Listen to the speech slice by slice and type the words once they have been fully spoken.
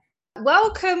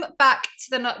Welcome back to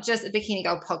the Not Just a Bikini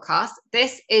Girl podcast.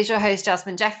 This is your host,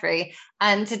 Jasmine Jeffrey.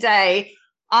 And today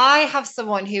I have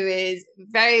someone who is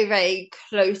very, very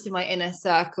close in my inner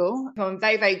circle, who I'm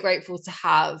very, very grateful to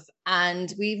have.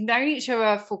 And we've known each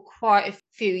other for quite a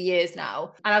few years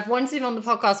now. And I've wanted him on the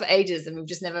podcast for ages, and we've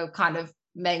just never kind of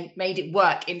made it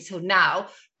work until now.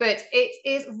 But it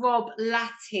is Rob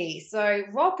Latty. So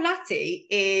Rob Latty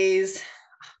is...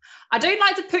 I don't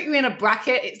like to put you in a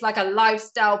bracket. It's like a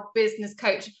lifestyle business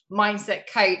coach, mindset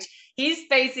coach. He's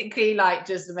basically like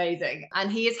just amazing. And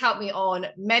he has helped me on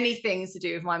many things to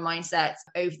do with my mindset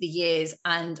over the years.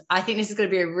 And I think this is going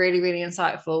to be a really, really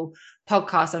insightful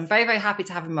podcast. I'm very, very happy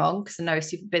to have him on because I know he's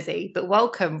super busy. But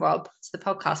welcome, Rob, to the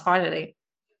podcast finally.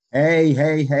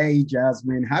 Hey,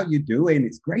 Jasmine. How you doing?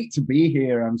 It's great to be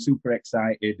here. I'm super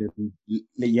excited. And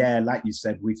yeah, like you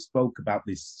said, we've spoke about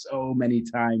this so many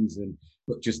times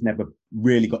but just never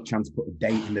really got a chance to put a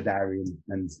date in the diary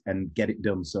and get it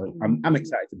done. So I'm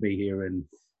excited to be here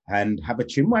and have a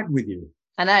chinwag with you.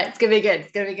 I know, it's going to be good.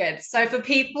 It's going to be good. So for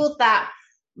people that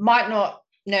might not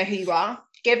know who you are,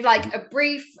 give like a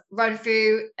brief run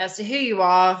through as to who you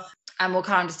are, and we'll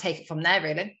kind of just take it from there,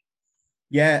 really.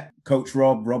 Yeah, Coach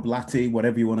Rob Latty,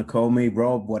 whatever you want to call me,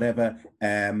 Rob, whatever.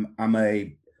 I'm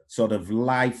a sort of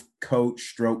life coach,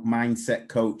 stroke mindset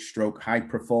coach, stroke high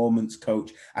performance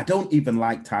coach. I don't even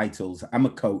like titles. I'm a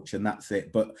coach and that's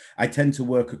it. But I tend to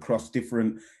work across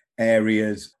different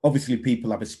areas. Obviously,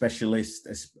 people have a specialist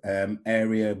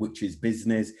area, which is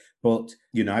business. But,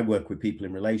 you know, I work with people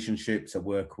in relationships. I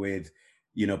work with,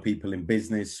 you know, people in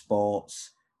business,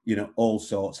 sports, you know, all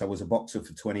sorts. I was a boxer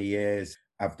for 20 years.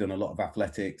 I've done a lot of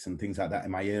athletics and things like that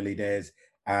in my early days.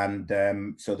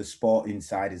 And so the sporting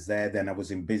side is there. Then I was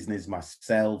in business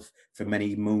myself for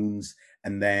many moons.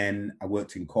 And then I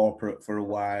worked in corporate for a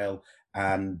while.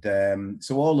 And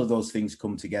so all of those things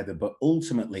come together. But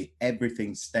ultimately,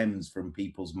 everything stems from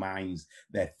people's minds,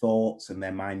 their thoughts and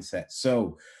their mindsets.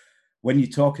 So when you're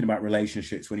talking about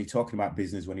relationships, when you're talking about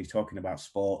business, when you're talking about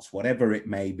sports, whatever it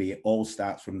may be, it all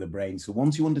starts from the brain. So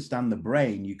once you understand the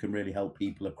brain, you can really help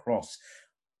people across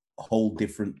whole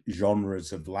different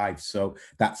genres of life. So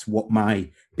that's what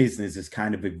my business has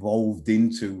kind of evolved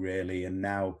into, really. And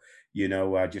now, you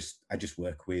know, I just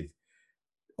work with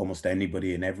almost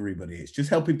anybody and everybody. It's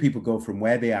just helping people go from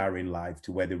where they are in life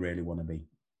to where they really want to be.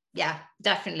 Yeah,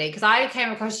 definitely. Because I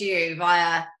came across you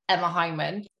via Emma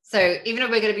Hyman. So even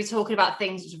though we're going to be talking about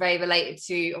things which are very related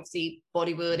to obviously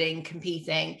bodybuilding,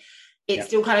 competing, it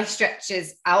still kind of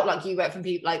stretches out. Like you work from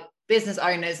people like business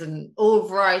owners and all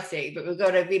variety, but we're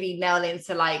going to really nail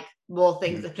into like more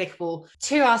things applicable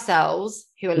to ourselves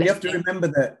who are listening. You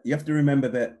have to remember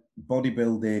that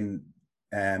bodybuilding,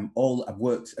 I've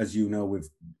worked, as you know, with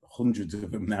hundreds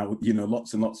of them now, you know,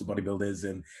 lots and lots of bodybuilders,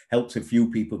 and helped a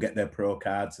few people get their pro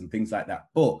cards and things like that.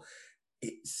 But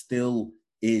it still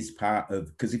is part of,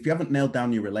 because if you haven't nailed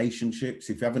down your relationships,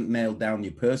 if you haven't nailed down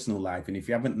your personal life, and if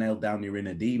you haven't nailed down your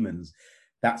inner demons,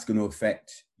 that's going to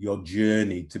affect your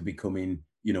journey to becoming,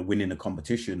 you know, winning a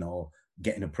competition or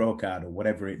getting a pro card or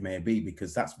whatever it may be,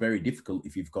 because that's very difficult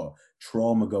if you've got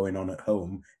trauma going on at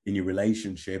home in your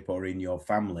relationship or in your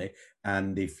family,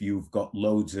 and if you've got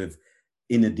loads of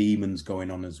inner demons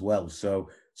going on as well. So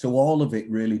all of it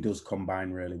really does combine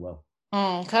really well.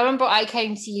 I remember I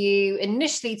came to you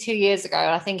initially 2 years ago.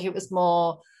 I think it was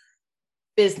more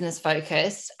business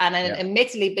focused, and then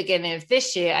admittedly beginning of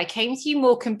this year I came to you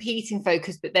more competing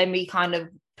focused, but then we kind of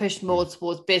pushed more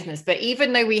towards business. But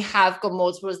even though we have gone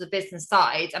more towards the business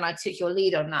side and I took your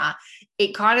lead on that,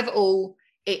 it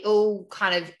all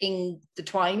kind of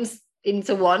intertwines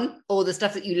into one, all the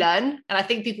stuff that you learn. And I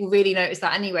think people really notice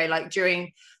that anyway, like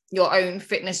during your own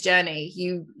fitness journey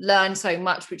you learn so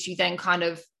much which you then kind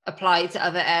of apply to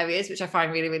other areas, which I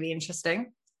find really, really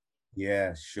interesting.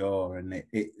 Yeah, sure. And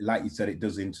it like you said, it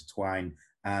does intertwine.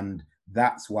 And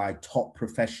that's why top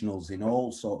professionals in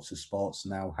all sorts of sports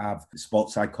now have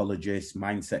sports psychologists,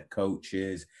 mindset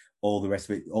coaches, all the rest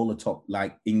of it. All the top,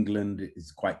 like England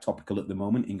is quite topical at the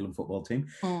moment, England football team.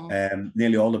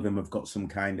 Nearly all of them have got some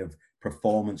kind of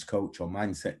performance coach or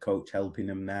mindset coach helping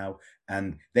them now.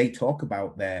 And they talk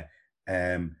about their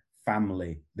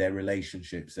family, their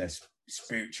relationships, their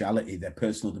spirituality, their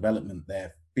personal development,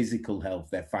 their physical health,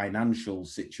 their financial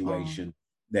situation,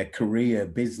 their career,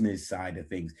 business side of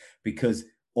things, because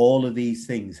all of these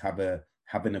things have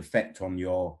an effect on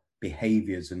your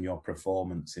behaviors and your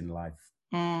performance in life.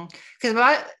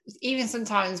 Because even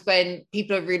sometimes when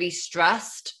people are really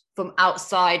stressed from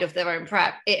outside of their own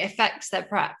prep, it affects their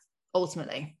prep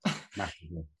ultimately.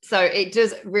 So it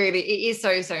is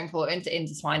so important to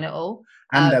intertwine it all.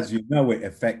 And as you know, it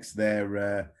affects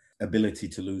their ability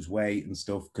to lose weight and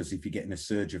stuff, because if you're getting a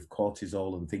surge of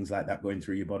cortisol and things like that going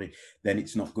through your body, then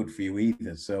it's not good for you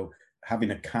either. So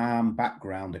having a calm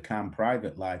background, a calm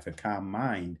private life, a calm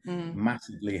mind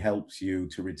massively helps you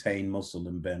to retain muscle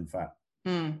and burn fat.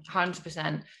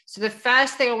 100%. So the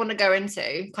first thing I want to go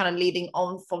into, kind of leading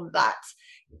on from that,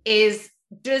 is,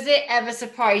 does it ever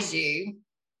surprise you,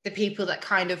 the people that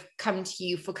kind of come to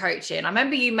you for coaching? I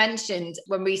remember you mentioned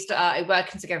when we started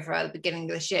working together at the beginning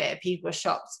of this year, people were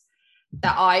shocked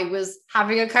that I was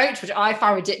having a coach, which I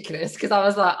found ridiculous, because I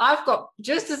was like, I've got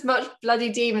just as much bloody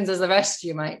demons as the rest of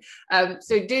you, mate.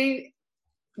 So do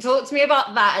talk to me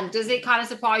about that. And does it kind of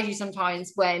surprise you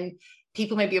sometimes when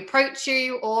people maybe approach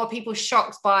you, or are people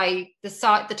shocked by the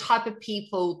type of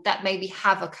people that maybe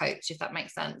have a coach, if that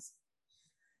makes sense?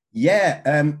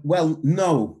 Yeah, well,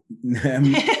 no.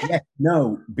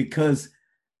 No, because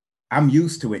I'm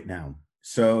used to it now.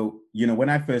 So, when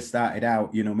I first started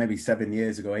out, maybe 7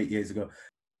 years ago, 8 years ago,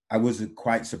 I was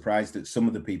quite surprised at some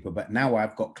of the people. But now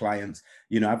I've got clients,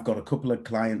 I've got a couple of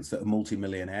clients that are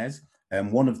multimillionaires.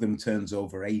 One of them turns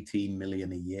over 18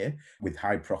 million a year with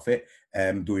high profit,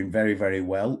 doing very, very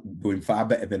well, doing far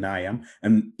better than I am.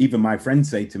 And even my friends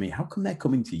say to me, how come they're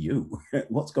coming to you?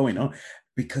 What's going on?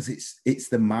 Because it's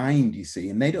the mind, you see,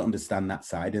 and they don't understand that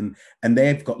side. And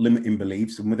they've got limiting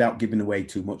beliefs. And without giving away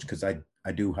too much, because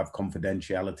I do have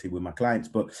confidentiality with my clients,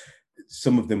 but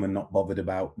some of them are not bothered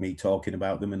about me talking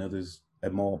about them, and others are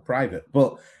more private.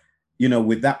 But,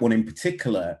 with that one in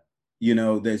particular,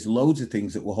 there's loads of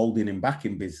things that were holding him back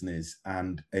in business.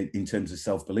 And in terms of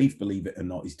self-belief, believe it or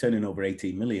not, he's turning over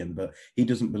 18 million, but he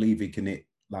doesn't believe he can hit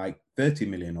like 30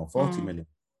 million or 40 million.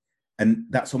 And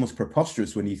that's almost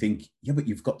preposterous when you think, yeah, but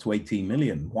you've got to 18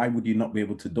 million. Why would you not be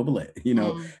able to double it?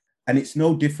 And it's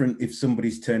no different if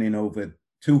somebody's turning over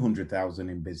 200,000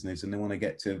 in business and they want to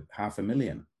get to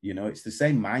 500,000. It's the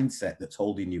same mindset that's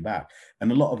holding you back.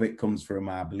 And a lot of it comes from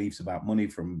our beliefs about money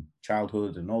from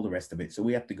childhood and all the rest of it. So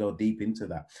we have to go deep into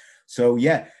that. So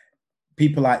yeah,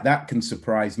 people like that can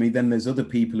surprise me. Then there's other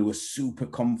people who are super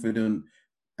confident,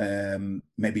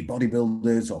 maybe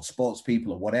bodybuilders or sports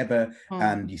people or whatever,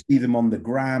 and you see them on the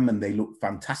gram and they look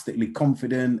fantastically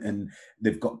confident and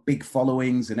they've got big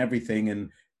followings and everything, and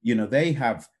they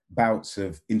have bouts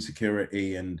of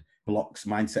insecurity and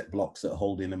mindset blocks that are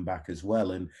holding them back as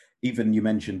well. And even you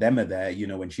mentioned Emma there,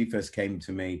 when she first came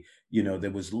to me, there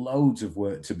was loads of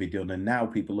work to be done, and now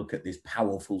people look at this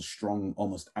powerful, strong,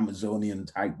 almost Amazonian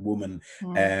type woman,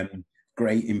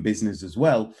 great in business as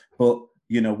well, but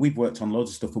we've worked on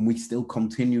loads of stuff and we still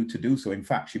continue to do so. In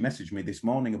fact, she messaged me this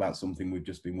morning about something we've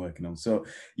just been working on. So,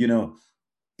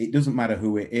 it doesn't matter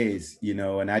who it is,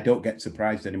 and I don't get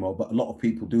surprised anymore, but a lot of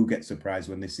people do get surprised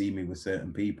when they see me with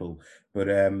certain people. But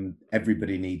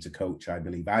everybody needs a coach, I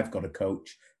believe. I've got a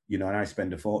coach, and I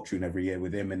spend a fortune every year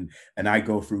with him, and I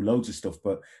go through loads of stuff,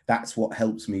 but that's what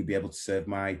helps me be able to serve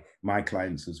my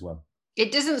clients as well.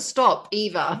 It doesn't stop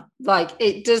either. Like,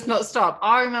 it does not stop.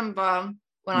 I remember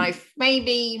when I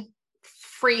maybe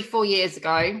 3-4 years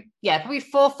ago, probably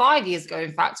 4 or 5 years ago,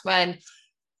 in fact, when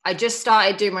I just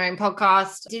started doing my own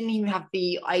podcast, didn't even have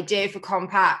the idea for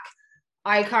Compact.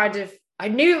 I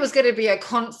knew it was going to be a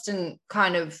constant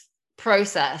kind of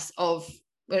process of,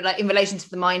 like, in relation to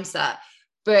the mindset,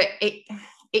 but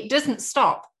it doesn't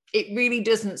stop. It really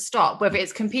doesn't stop, whether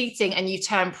it's competing and you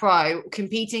turn pro,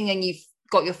 competing and you've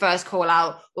got your first call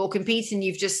out, or competing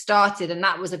you've just started and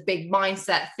that was a big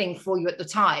mindset thing for you at the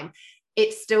time.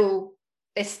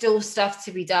 There's still stuff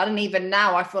to be done, and even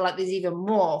now I feel like there's even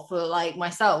more for, like,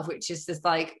 myself, which is just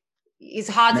like, it's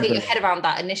hard to get your head around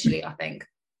that initially, I think.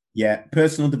 Yeah,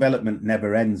 personal development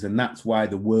never ends, and that's why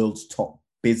the world's top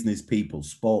business people,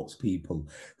 sports people,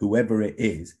 whoever it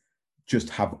is, just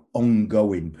have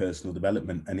ongoing personal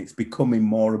development, and it's becoming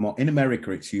more and more. In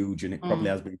America, it's huge, and it probably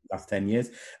has been for the last 10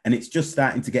 years, and it's just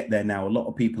starting to get there now. A lot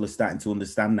of people are starting to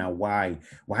understand now why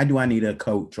do I need a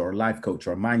coach or a life coach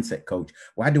or a mindset coach?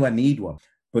 Why do I need one?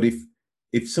 But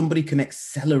if somebody can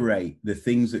accelerate the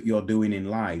things that you're doing in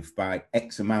life by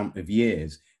X amount of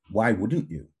years, why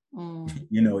wouldn't you?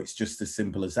 It's just as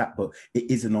simple as that. But it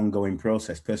is an ongoing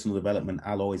process. Personal development,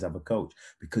 I'll always have a coach,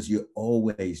 because you're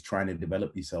always trying to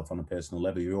develop yourself on a personal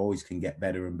level. You always can get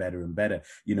better and better and better.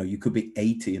 You could be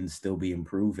 80 and still be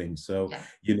improving. So,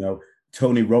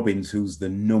 Tony Robbins, who's the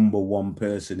 #1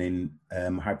 person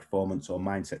in high performance or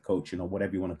mindset coaching or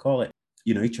whatever you want to call it,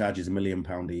 he charges £1 million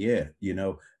a year,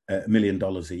 $1 million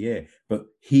a year, but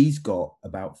he's got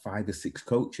about 5 or 6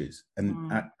 coaches.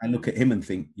 And I look at him and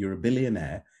think, you're a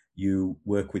billionaire you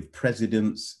work with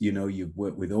presidents, you've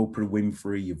worked with Oprah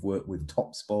Winfrey, you've worked with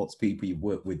top sports people, you've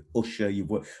worked with Usher, you've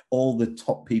worked all the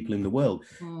top people in the world.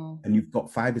 And you've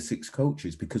got 5 or 6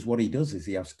 coaches, because what he does is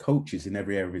he has coaches in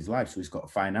every area of his life. So he's got a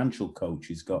financial coach,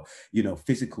 he's got,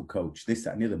 physical coach, this,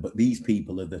 that, and the other. But these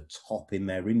people are the top in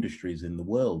their industries in the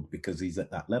world because he's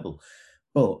at that level.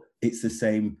 But it's the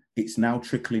same. It's now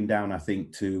trickling down, I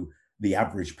think, to the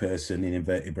average person in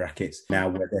inverted brackets now,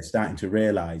 where they're starting to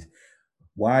realize,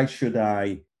 why should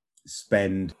I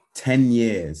spend 10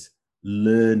 years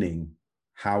learning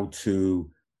how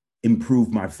to improve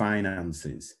my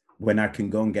finances when I can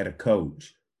go and get a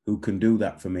coach who can do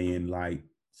that for me in like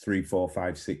 3, 4,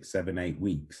 5, 6, 7, 8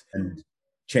 weeks and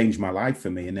change my life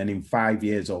for me? And then in 5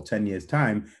 years or 10 years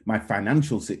time, my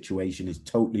financial situation is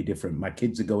totally different. My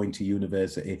kids are going to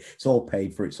university. It's all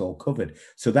paid for. It's all covered.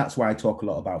 So that's why I talk a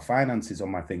lot about finances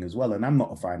on my thing as well. And I'm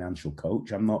not a financial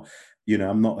coach. I'm not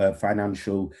a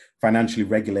financially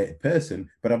regulated person,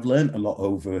 but I've learned a lot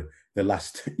over the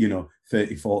last,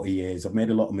 30, 40 years. I've made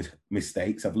a lot of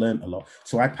mistakes. I've learned a lot.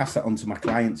 So I pass that on to my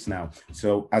clients now.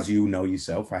 So as you know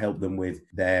yourself, I help them with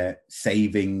their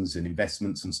savings and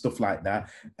investments and stuff like that.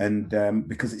 And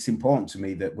because it's important to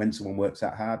me that when someone works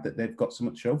that hard, that they've got so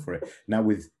much to show for it. Now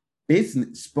with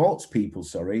sports people,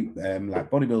 like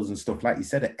bodybuilders and stuff, like you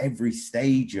said, at every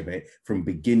stage of it, from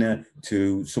beginner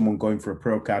to someone going for a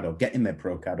pro card or getting their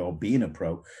pro card or being a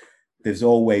pro, there's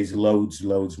always loads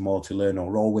more to learn,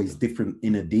 or always different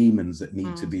inner demons that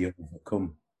need to be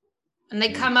overcome. And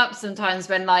they come up sometimes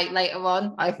when, like, later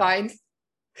on, I find.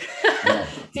 Yeah.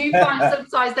 Do you find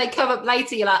sometimes they come up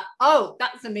later, you're like, oh,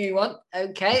 that's a new one.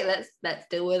 Okay, let's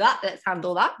deal with that. Let's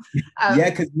handle that. Yeah,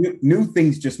 because new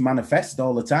things just manifest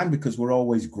all the time because we're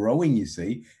always growing, you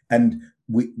see. And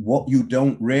what you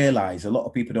don't realize, a lot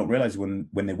of people don't realize when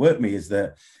they work with me, is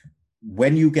that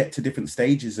when you get to different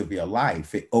stages of your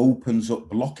life, it opens up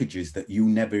blockages that you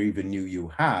never even knew you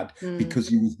had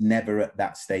because you was never at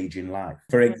that stage in life.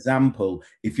 For example,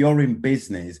 if you're in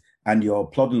business and you're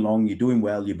plodding along, you're doing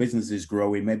well, your business is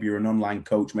growing, maybe you're an online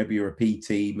coach, maybe you're a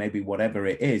PT, maybe whatever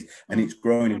it is, and it's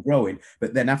growing and growing.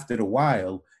 But then after a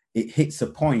while, it hits a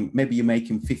point, maybe you're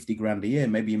making 50 grand a year,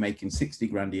 maybe you're making 60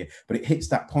 grand a year, but it hits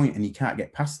that point and you can't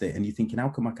get past it. And you're thinking, how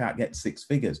come I can't get 6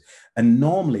 figures? And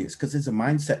normally it's because there's a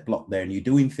mindset block there and you're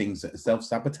doing things that are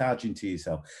self-sabotaging to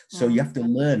yourself. So you have to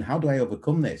learn, how do I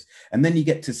overcome this? And then you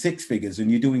get to 6 figures and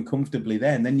you're doing comfortably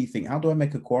there. And then you think, how do I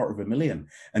make $250,000?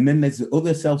 And then there's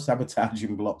other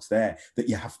self-sabotaging blocks there that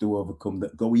you have to overcome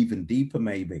that go even deeper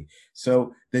maybe.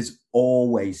 So there's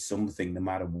always something, no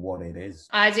matter what it is.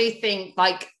 I do think,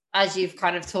 like, as you've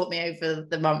kind of taught me over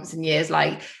the months and years,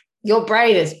 like, your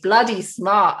brain is bloody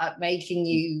smart at making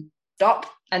you stop.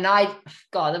 And the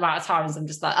amount of times I'm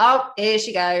just like, oh, here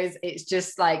she goes. It's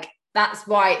just like, that's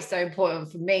why it's so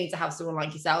important for me to have someone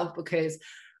like yourself, because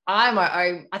I'm my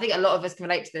own, I think a lot of us can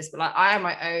relate to this, but like, I am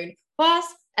my own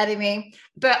worst enemy.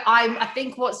 But I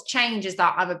think what's changed is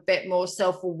that I'm a bit more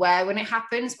self-aware when it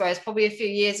happens, whereas probably a few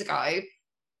years ago,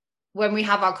 when we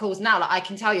have our calls now, like, I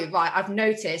can tell you, right, I've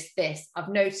noticed this, I've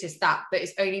noticed that, but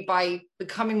it's only by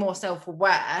becoming more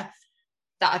self-aware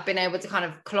that I've been able to kind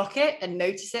of clock it and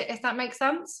notice it, if that makes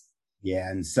sense. Yeah,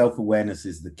 and self-awareness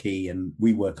is the key. And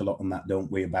we work a lot on that,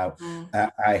 don't we? About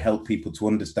I help people to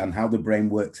understand how the brain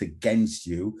works against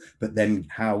you, but then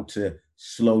how to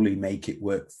slowly make it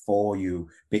work for you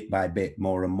bit by bit,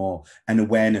 more and more. And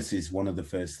awareness is one of the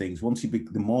first things. Once the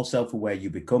more self-aware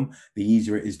you become, the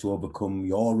easier it is to overcome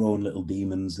your own little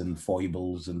demons and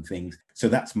foibles and things. So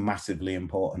that's massively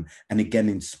important. And again,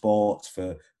 in sports,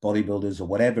 for bodybuilders or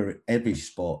whatever, every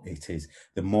sport it is,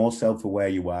 the more self-aware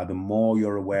you are, the more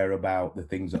you're aware about the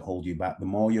things that hold you back, the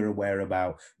more you're aware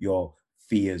about your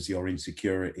fears, your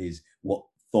insecurities, what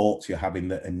thoughts you're having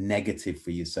that are negative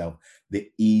for yourself,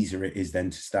 the easier it is then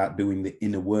to start doing the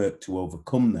inner work to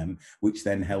overcome them, which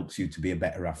then helps you to be a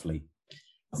better athlete.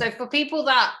 So for people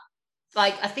that,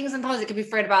 like, I think sometimes it can be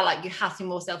afraid about, like, you have to be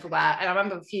more self-aware. And I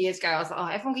remember a few years ago, I was like, oh,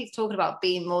 everyone keeps talking about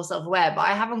being more self-aware, but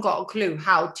I haven't got a clue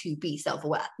how to be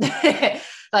self-aware.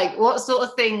 Like, what sort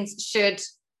of things should,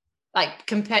 like,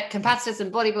 competitors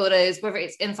and bodybuilders, whether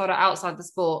it's inside or outside the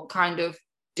sport, kind of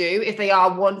do if they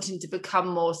are wanting to become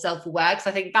more self-aware? Because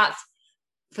I think that's,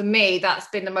 for me, that's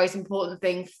been the most important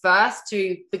thing first,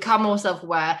 to become more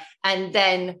self-aware and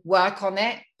then work on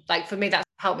it. Like, for me, that's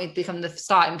helped me become the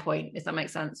starting point, if that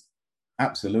makes sense.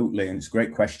 Absolutely. And it's a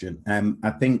great question.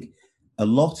 I think a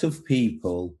lot of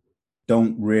people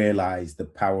don't realize the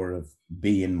power of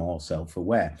being more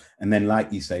self-aware. And then,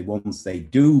 like you say, once they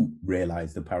do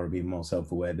realize the power of being more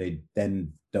self-aware, they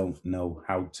then don't know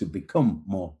how to become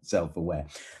more self-aware.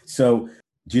 So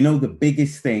do you know the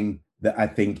biggest thing that I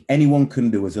think anyone can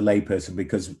do as a layperson,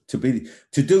 because to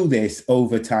do this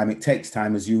over time, it takes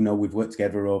time. As you know, we've worked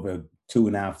together over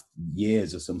 2.5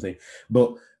 years or something,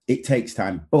 but it takes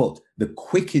time. But the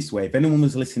quickest way, if anyone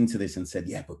was listening to this and said,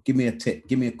 yeah, but give me a tip,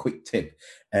 give me a quick tip.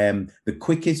 The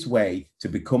quickest way to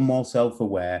become more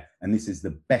self-aware, and this is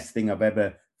the best thing I've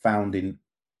ever found in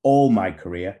all my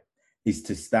career, is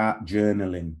to start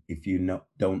journaling if you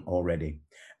don't already.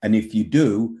 And if you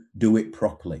do it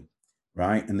properly,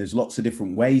 right? And there's lots of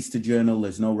different ways to journal.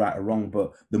 There's no right or wrong,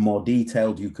 but the more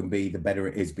detailed you can be, the better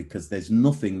it is, because there's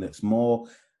nothing that's more,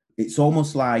 it's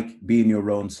almost like being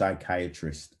your own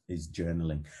psychiatrist is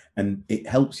journaling. And it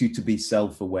helps you to be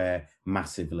self-aware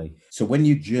massively. So when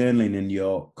you're journaling and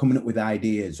you're coming up with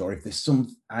ideas, or if there's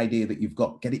some idea that you've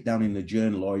got, get it down in the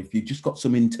journal. Or if you've just got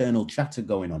some internal chatter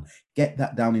going on, get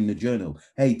that down in the journal.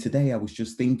 Hey, today I was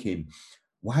just thinking,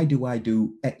 why do I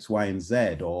do X, Y, and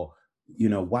Z? Or, you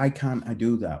know, why can't I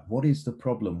do that? What is the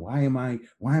problem? Why am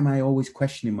I always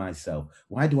questioning myself?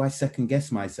 Why do I second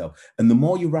guess myself? And the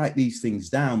more you write these things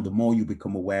down, the more you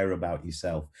become aware about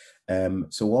yourself.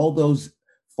 So all those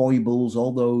foibles,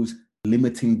 all those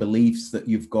limiting beliefs that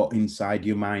you've got inside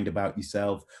your mind about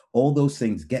yourself, all those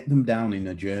things, get them down in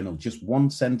a journal. Just one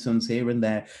sentence here and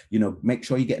there, you know, make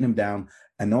sure you're getting them down.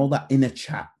 And all that inner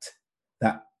chat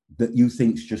that you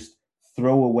think's just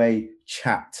throwaway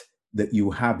chat that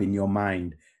you have in your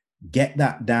mind, get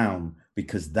that down,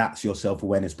 because that's your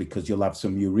self-awareness. Because you'll have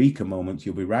some eureka moments.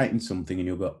 You'll be writing something and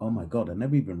you'll go, oh my God, I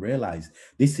never even realized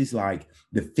this is like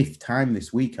the 5th time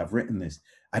this week I've written this.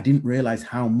 I didn't realize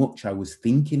how much I was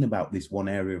thinking about this one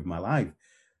area of my life.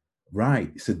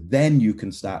 Right. So then you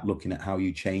can start looking at how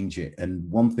you change it. And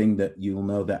one thing that you'll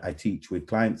know that I teach with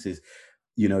clients is,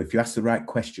 you know, if you ask the right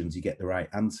questions, you get the right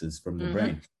answers from the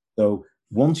brain. So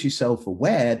once you're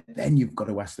self-aware, then you've got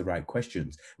to ask the right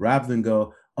questions, rather than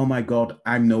go, oh my God,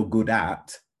 I'm no good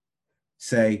at.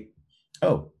 Say,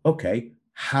 oh, okay,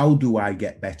 how do I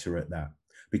get better at that?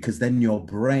 Because then your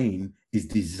brain is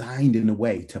designed in a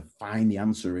way to find the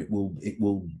answer. It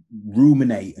will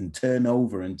ruminate and turn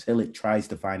over until it tries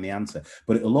to find the answer.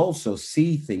 But it'll also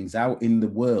see things out in the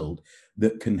world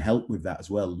that can help with that as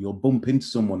well. You'll bump into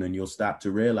someone and you'll start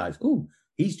to realize, oh,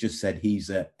 he's just said he's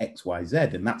a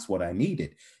XYZ, and that's what I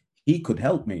needed. He could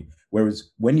help me.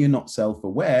 Whereas when you're not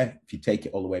self-aware, if you take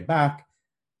it all the way back,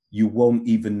 you won't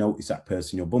even notice that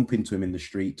person. You'll bump into him in the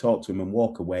street, talk to him and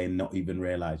walk away and not even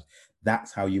realize.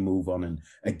 That's how you move on. And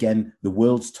again, the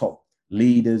world's top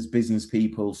leaders, business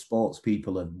people, sports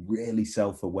people are really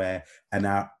self-aware and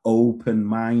are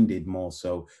open-minded more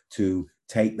so to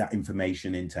take that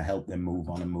information in to help them move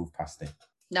on and move past it.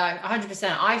 No,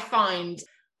 100%. I find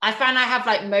I have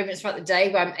like moments throughout the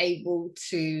day where I'm able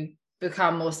to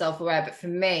become more self-aware. But for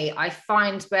me, I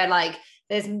find where like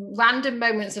there's random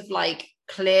moments of like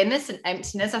clearness and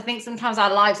emptiness. I think sometimes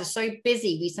our lives are so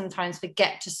busy, we sometimes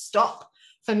forget to stop.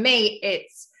 For me,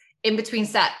 it's in between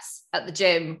sets at the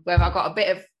gym where I've got a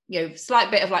bit of, you know,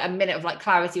 slight bit of like a minute of like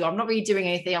clarity, or I'm not really doing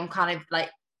anything. I'm kind of like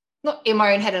not in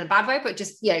my own head in a bad way, but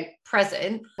just, you know,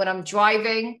 present. When I'm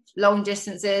driving long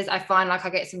distances, I find like I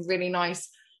get some really nice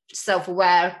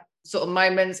self-aware sort of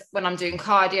moments. When I'm doing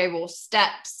cardio or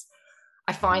steps,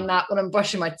 I find that. When I'm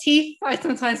brushing my teeth, I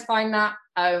sometimes find that.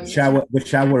 The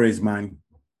shower is mine.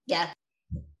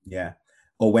 Yeah.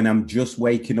 Or when I'm just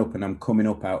waking up and I'm coming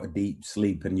up out of deep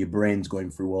sleep and your brain's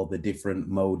going through all the different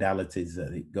modalities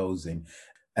that it goes in.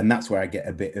 And that's where I get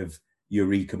a bit of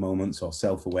eureka moments or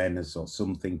self-awareness or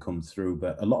something comes through.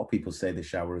 But a lot of people say the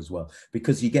shower as well,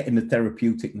 because you're getting the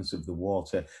therapeuticness of the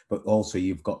water, but also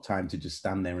you've got time to just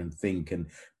stand there and think. And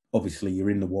obviously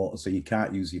you're in the water, so you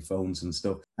can't use your phones and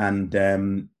stuff.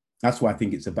 And that's why I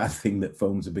think it's a bad thing that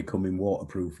phones are becoming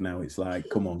waterproof now. It's like,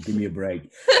 come on, give me a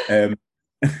break.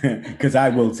 Because I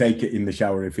will take it in the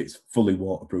shower if it's fully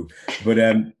waterproof.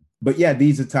 But yeah,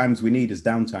 these are times we need as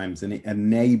downtimes, and it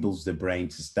enables the brain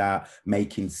to start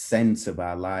making sense of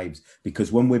our lives.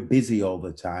 Because when we're busy all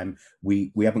the time,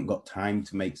 we haven't got time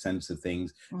to make sense of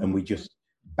things, and we just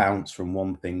bounce from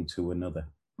one thing to another.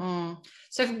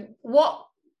 So what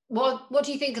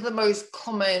do you think are the most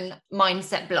common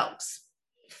mindset blocks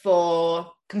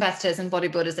for competitors and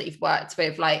bodybuilders that you've worked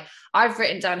with? Like, I've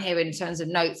written down here in terms of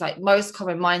notes, like most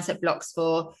common mindset blocks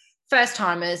for first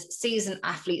timers, seasoned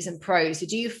athletes and pros. So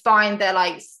do you find they're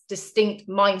like distinct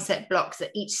mindset blocks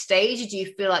at each stage? Or do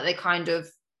you feel like they kind of,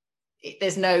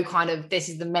 there's no kind of, this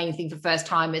is the main thing for first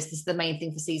timers, this is the main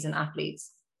thing for seasoned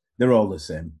athletes? They're all the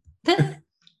same.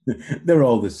 They're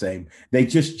all the same. They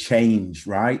just change,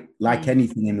 right? Like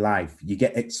anything in life, you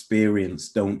get experience,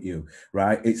 don't you?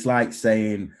 Right? It's like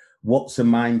saying, what's a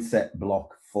mindset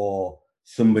block for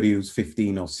somebody who's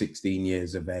 15 or 16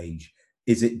 years of age?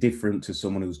 Is it different to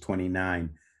someone who's 29?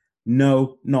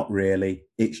 No, not really.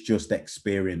 It's just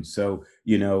experience. So,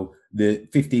 the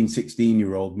 15,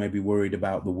 16-year-old may be worried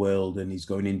about the world, and he's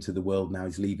going into the world now.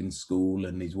 He's leaving school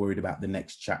and he's worried about the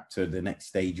next chapter, the next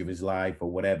stage of his life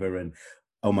or whatever. And,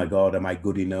 oh my God, am I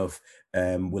good enough?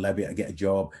 Will I be able to get a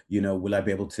job? Will I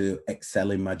be able to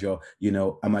excel in my job?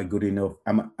 Am I good enough?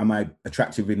 Am I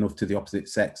attractive enough to the opposite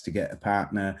sex to get a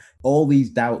partner? All these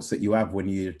doubts that you have when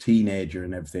you're a teenager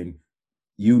and everything,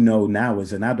 now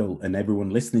as an adult, and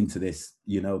everyone listening to this,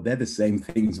 they're the same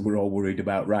things we're all worried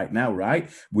about right now, right?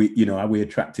 Are we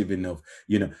attractive enough?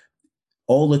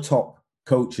 All the top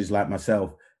coaches like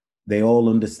myself, they all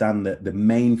understand that the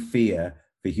main fear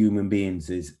for human beings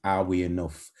is, are we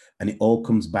enough? And it all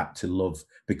comes back to love,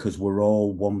 because we're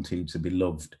all wanting to be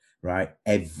loved, right?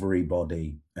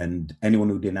 Everybody. And anyone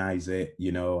who denies it,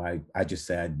 I just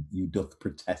said, you doth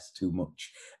protest too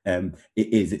much.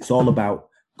 It's all about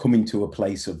coming to a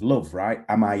place of love, right?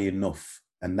 Am I enough?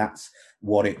 And that's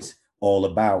what it's all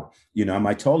about. Am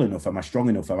I tall enough? Am I strong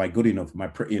enough? Am I good enough? Am I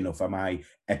pretty enough? Am I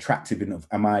attractive enough?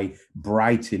 Am I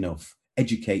bright enough?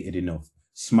 Educated enough?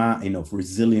 Smart enough?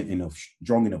 Resilient enough?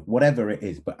 Strong enough? Whatever it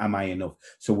is, but am I enough?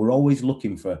 So we're always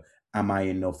looking for, am I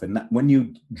enough? And that, when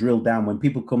you drill down, when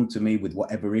people come to me with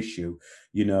whatever issue,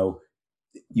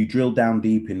 you drill down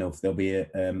deep enough, there'll be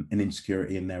an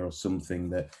insecurity in there or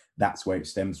something that's where it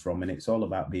stems from. And it's all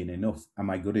about being enough. Am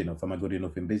I good enough? Am I good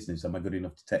enough in business? Am I good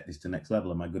enough to take this to the next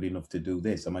level? Am I good enough to do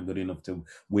this? Am I good enough to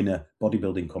win a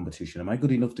bodybuilding competition? Am I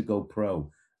good enough to go pro?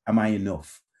 Am I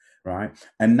enough? Right?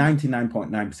 And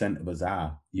 99.9% of us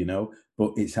are,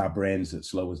 but it's our brains that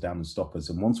slow us down and stop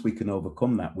us. And once we can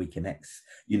overcome that, we can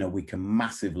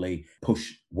massively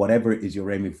push whatever it is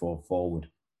you're aiming for forward.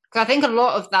 I think a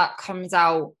lot of that comes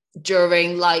out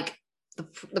during like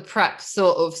the prep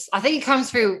sort of, I think it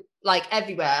comes through like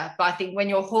everywhere, but I think when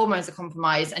your hormones are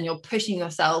compromised and you're pushing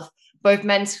yourself both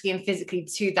mentally and physically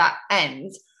to that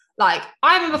end, like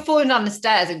I remember falling down the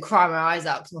stairs and crying my eyes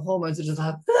out because my hormones were just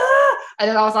like, ah! And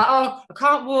then I was like, oh, I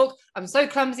can't walk, I'm so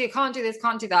clumsy, I can't do this,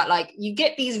 can't do that. Like you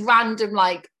get these random,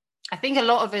 like, I think a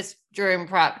lot of us during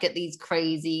prep get these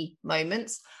crazy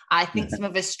moments. I think some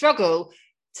of us struggle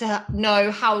to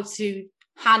know how to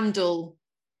handle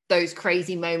those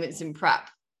crazy moments in prep.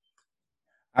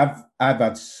 I've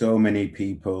had so many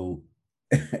people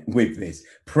with this.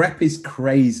 Prep is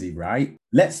crazy, right?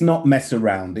 Let's not mess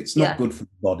around. It's not good for the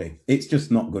body. It's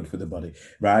just not good for the body,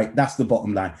 right? That's the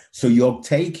bottom line. So you're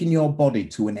taking your body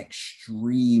to an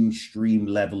extreme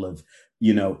level of,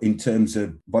 in terms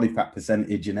of body fat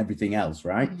percentage and everything else,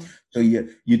 right? Mm-hmm. So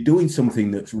you're doing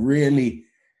something that's really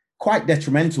quite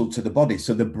detrimental to the body.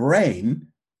 So the brain,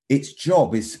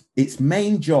 its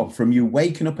main job from you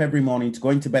waking up every morning to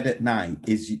going to bed at night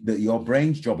is that your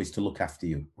brain's job is to look after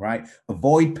you, right?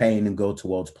 Avoid pain and go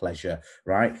towards pleasure,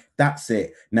 right? That's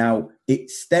it. Now, it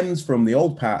stems from the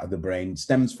old part of the brain,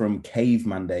 stems from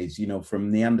caveman days,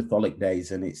 from Neanderthalic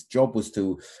days. And its job was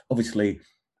to obviously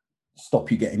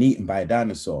stop you getting eaten by a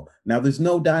dinosaur. Now there's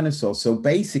no dinosaur. So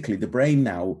basically the brain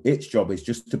now, its job is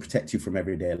just to protect you from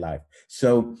everyday life.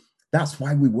 So that's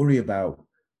why we worry about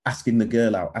asking the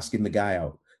girl out, asking the guy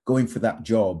out, going for that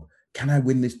job. Can I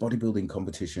win this bodybuilding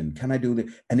competition? Can I do that?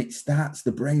 And it starts,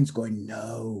 the brain's going,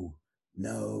 no,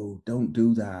 don't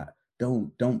do that.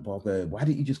 Don't bother. Why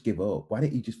don't you just give up? Why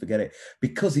don't you just forget it?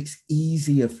 Because it's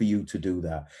easier for you to do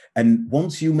that. And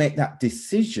once you make that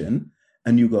decision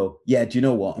and you go, yeah, do you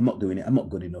know what? I'm not doing it. I'm not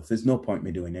good enough. There's no point in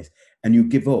me doing this. And you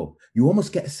give up. You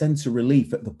almost get a sense of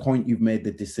relief at the point you've made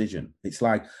the decision. It's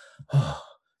like, oh,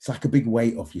 it's like a big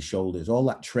weight off your shoulders. All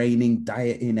that training,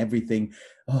 dieting, everything.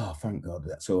 Oh, thank God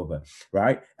that's over,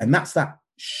 right? And that's that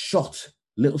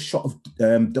little shot of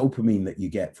dopamine that you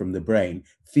get from the brain,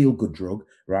 feel-good drug,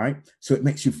 right? So it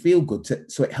makes you feel good.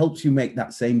 So it helps you make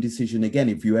that same decision again.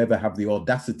 If you ever have the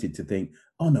audacity to think,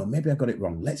 oh no, maybe I got it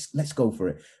wrong. Let's go for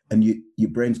it. And your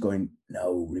brain's going,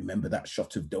 no, remember that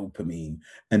shot of dopamine.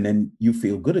 And then you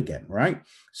feel good again, right?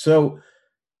 So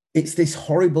it's this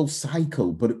horrible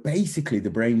cycle, but basically the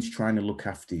brain's trying to look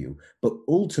after you. But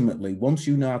ultimately, once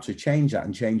you know how to change that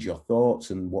and change your thoughts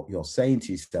and what you're saying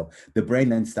to yourself, the brain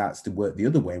then starts to work the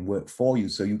other way and work for you.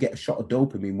 So you get a shot of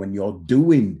dopamine when you're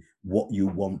doing what you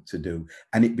want to do,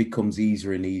 and it becomes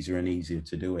easier and easier and easier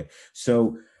to do it.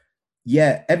 So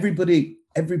yeah, everybody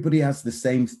has the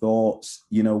same thoughts,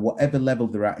 whatever level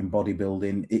they're at in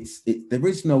bodybuilding. There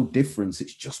is no difference.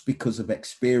 It's just because of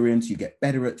experience. You get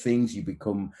better at things, you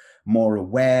become more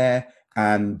aware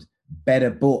and better.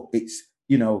 But it's,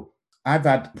 I've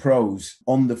had pros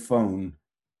on the phone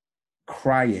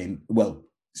crying. Well,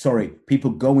 sorry,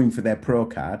 people going for their pro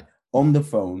card on the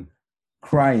phone,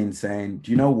 crying, saying,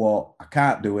 do you know what? I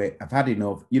can't do it. I've had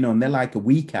enough, and they're like a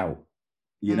week out,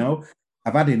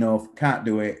 I've had enough, can't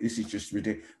do it. This is just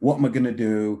ridiculous. What am I going to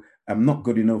do? I'm not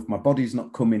good enough. My body's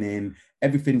not coming in.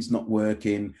 Everything's not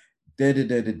working. I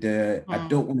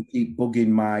don't want to keep bugging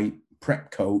my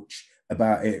prep coach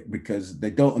about it because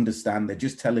they don't understand. They're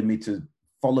just telling me to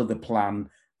follow the plan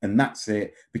and that's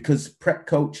it. Because prep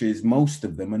coaches, most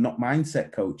of them are not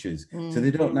mindset coaches. So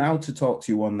they don't know how to talk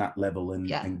to you on that level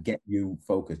and get you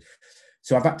focused.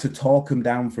 So I've had to talk them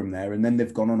down from there, and then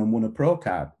they've gone on and won a pro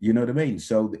card. You know what I mean?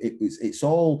 So it's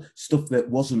all stuff that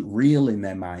wasn't real in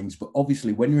their minds. But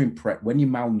obviously, when you're in prep, when you're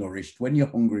malnourished, when you're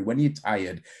hungry, when you're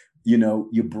tired,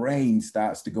 your brain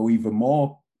starts to go even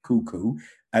more cuckoo,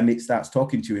 and it starts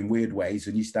talking to you in weird ways,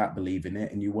 and you start believing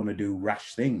it, and you want to do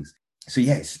rash things. So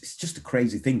yeah, it's just a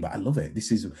crazy thing, but I love it.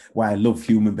 This is why I love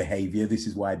human behavior. This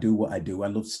is why I do what I do. I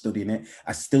love studying it.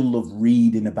 I still love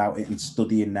reading about it and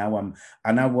studying now.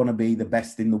 I now want to be the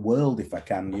best in the world if I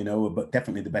can, but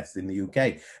definitely the best in the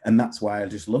UK. And that's why I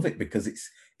just love it, because it's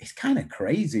kind of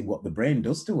crazy what the brain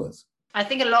does to us. I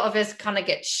think a lot of us kind of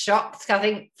get shocked. I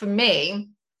think for me,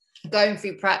 going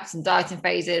through preps and dieting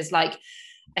phases, I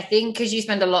think because you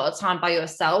spend a lot of time by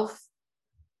yourself,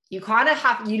 you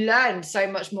learn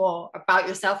so much more about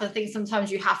yourself. I think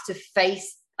sometimes you have to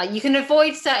face, you can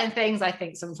avoid certain things, I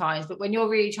think sometimes, but when you're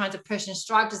really trying to push and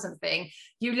strive to something,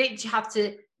 you literally have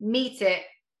to meet it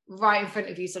right in front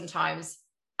of you sometimes.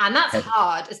 And that's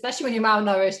hard, especially when you're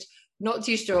malnourished, not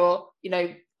too sure,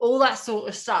 all that sort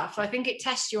of stuff. So I think it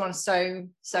tests you on so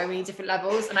many different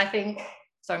levels. And I think,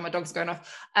 sorry, my dog's going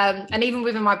off. And even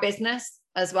within my business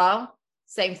as well,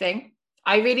 same thing.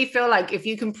 I really feel like if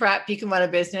you can prep, you can run a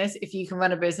business. If you can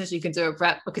run a business, you can do a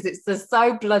prep, because it's just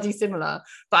so bloody similar.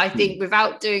 But I think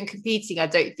without doing competing, I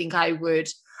don't think I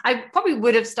probably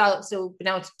would have still been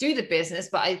able to do the business,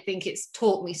 but I think it's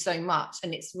taught me so much,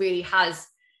 and it's really has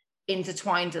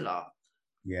intertwined a lot.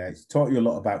 Yeah, it's taught you a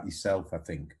lot about yourself, I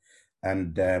think.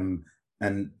 And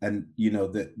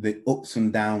the ups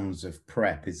and downs of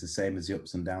prep is the same as the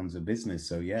ups and downs of business.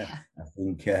 So yeah. I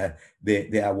think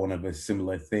they are one of a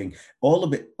similar thing. All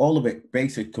of it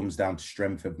basically comes down to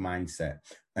strength of mindset.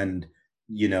 And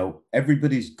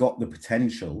everybody's got the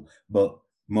potential, but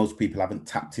most people haven't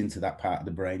tapped into that part of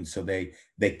the brain. So they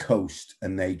coast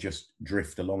and they just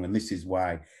drift along. And this is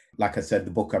why, like I said,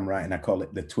 the book I'm writing, I call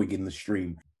it The Twig in the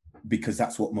Stream, because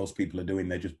that's what most people are doing.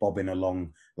 They're just bobbing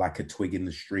along like a twig in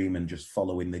the stream and just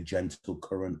following the gentle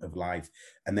current of life.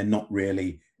 And they're not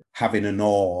really having an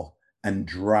oar and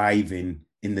driving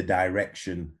in the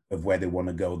direction of where they want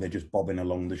to go. They're just bobbing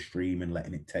along the stream and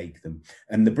letting it take them.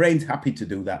 And the brain's happy to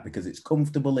do that because it's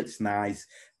comfortable, it's nice.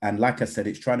 And like I said,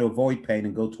 it's trying to avoid pain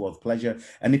and go towards pleasure.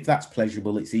 And if that's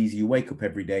pleasurable, it's easy. You wake up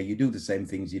every day, you do the same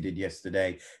things you did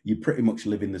yesterday. You pretty much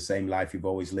live in the same life you've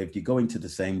always lived. You go into the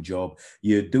same job.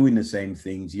 You're doing the same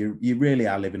things. You really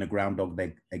are living a Groundhog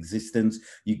Day existence.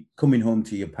 You're coming home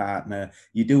to your partner.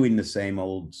 You're doing the same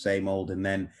old. And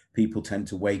then people tend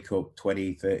to wake up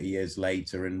 20, 30 years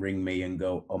later and ring me and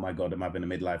go, oh my God, I'm having a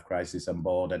midlife crisis. I'm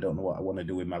bored. I don't know what I want to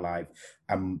do with my life.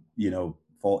 I'm,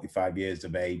 45 years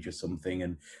of age or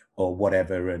something, or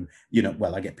whatever. And,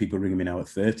 I get people ringing me now at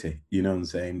 30, and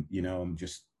saying, I'm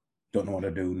just don't know what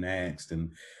to do next.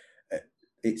 And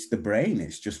it's the brain.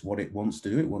 It's just what it wants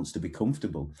to do. It wants to be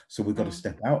comfortable. So we've got to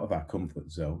step out of our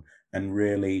comfort zone and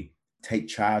really take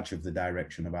charge of the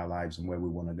direction of our lives and where we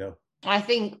want to go. I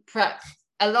think perhaps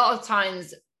a lot of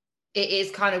times it is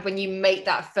kind of when you make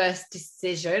that first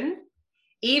decision,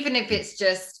 even if it's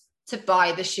just to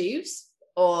buy the shoes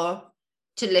or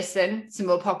to listen to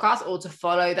more podcasts or to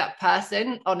follow that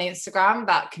person on Instagram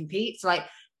that competes.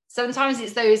 Sometimes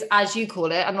it's those, as you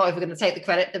call it, I'm not even going to take the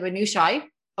credit, the minutiae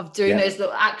of doing those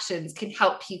little actions can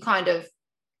help you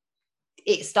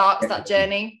it starts that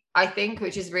journey, I think,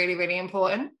 which is really, really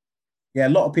important. Yeah, a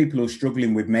lot of people are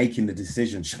struggling with making the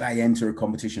decision. Should I enter a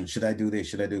competition? Should I do this?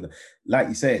 Should I do that? Like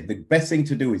you say, the best thing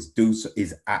to do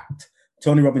is act.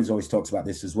 Tony Robbins always talks about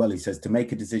this as well. He says to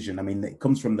make a decision, it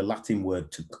comes from the Latin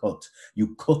word to cut.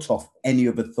 You cut off any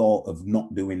other thought of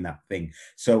not doing that thing.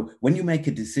 So when you make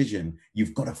a decision,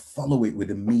 you've got to follow it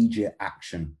with immediate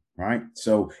action, right?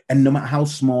 So, and no matter how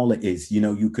small it is,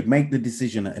 you could make the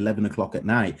decision at 11 o'clock at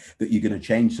night that you're going to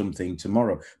change something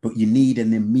tomorrow, but you need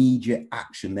an immediate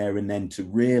action there and then to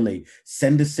really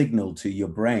send a signal to your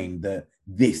brain that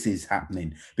this is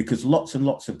happening. Because lots and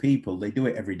lots of people, they do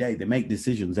it every day. They make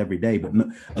decisions every day, but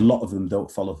a lot of them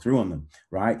don't follow through on them,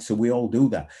 right? So we all do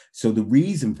that. So the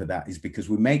reason for that is because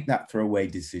we make that throwaway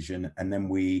decision and then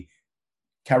we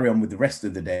carry on with the rest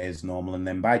of the day as normal. And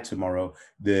then by tomorrow,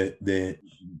 the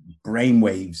brain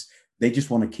waves They just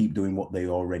want to keep doing what they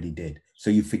already did. So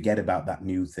you forget about that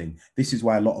new thing. This is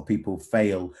why a lot of people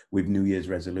fail with New Year's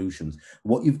resolutions.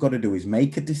 What you've got to do is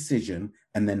make a decision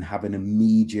and then have an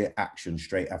immediate action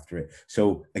straight after it.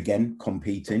 So again,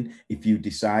 competing, if you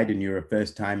decide and you're a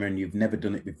first timer and you've never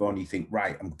done it before and you think,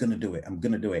 right, I'm going to do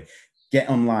it, get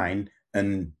online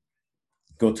and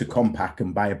go to Compaq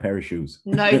and buy a pair of shoes.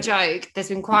 No joke. There's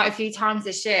been quite a few times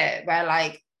this year where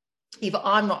like, either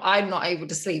I'm not able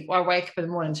to sleep, or I wake up in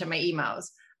the morning to my emails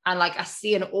and like I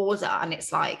see an order and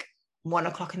it's like 1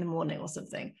 o'clock in the morning or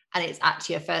something, and it's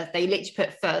actually they literally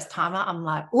put first timer. I'm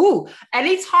like, ooh,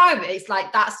 anytime it's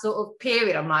like that sort of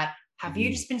period, I'm like, have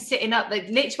you just been sitting up? Like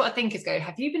literally what I think is going,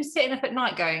 have you been sitting up at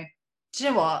night going, do you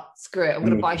know what? Screw it. I'm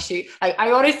going to buy shoes. Like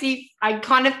I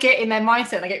kind of get in their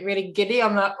mindset and I get really giddy.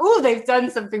 I'm like, oh, they've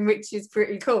done something which is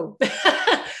pretty cool.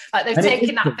 Like they've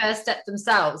taken that first step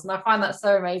themselves. And I find that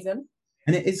so amazing.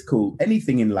 And it is cool.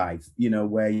 Anything in life,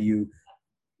 where you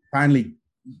finally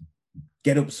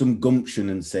get up some gumption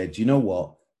and said, you know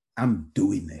what? I'm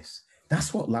doing this.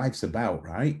 That's what life's about,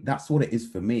 right? That's what it is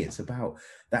for me. It's about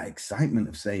that excitement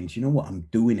of saying, do you know what? I'm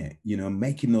doing it,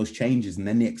 making those changes, and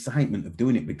then the excitement of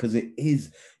doing it, because it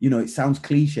is, it sounds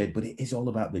cliched, but it is all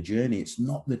about the journey. It's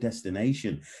not the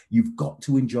destination. You've got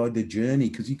to enjoy the journey,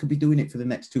 because you could be doing it for the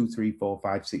next 2, 3, 4,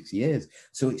 5, 6 years.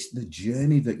 So it's the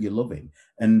journey that you're loving.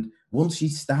 And once you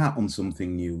start on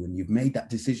something new and you've made that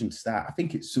decision to start, I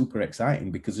think it's super exciting,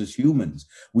 because as humans,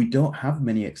 we don't have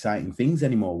many exciting things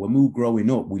anymore. When we were growing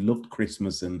up, we loved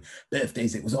Christmas and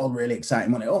birthdays. It was all really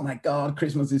exciting. Oh my God,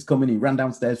 Christmas is coming. You ran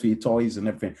downstairs for your toys and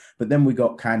everything. But then we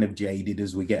got kind of jaded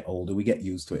as we get older. We get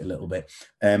used to it a little bit.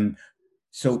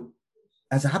 So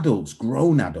as adults,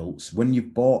 grown adults, when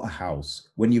you've bought a house,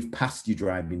 when you've passed your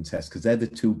driving test, because they're the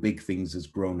two big things as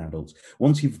grown adults,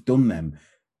 once you've done them,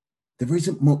 there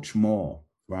isn't much more,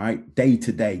 right? Day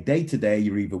to day,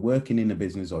 you're either working in a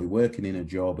business or you're working in a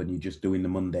job and you're just doing the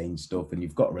mundane stuff, and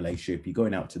you've got a relationship, you're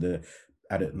going out to the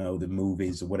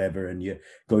movies or whatever, and you're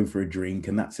going for a drink,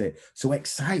 and that's it. So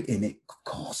exciting. Of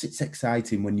course, it's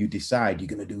exciting when you decide you're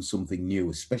going to do something new,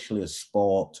 especially a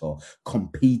sport or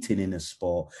competing in a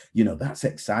sport. That's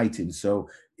exciting. So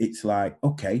it's like,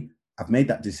 okay, I've made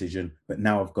that decision, but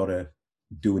now I've got to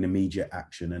do an immediate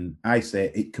action. And I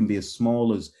say it can be as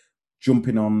small as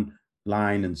jumping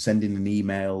online and sending an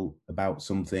email about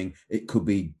something. It could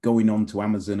be going on to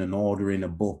Amazon and ordering a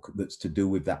book that's to do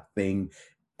with that thing.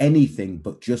 Anything,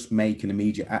 but just make an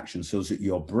immediate action, so that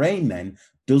your brain then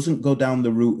doesn't go down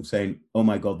the route of saying, oh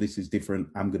my God, this is different,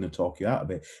 I'm going to talk you out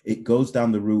of it. It goes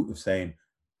down the route of saying,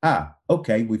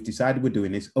 okay, we've decided we're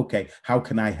doing this. Okay, how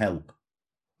can I help?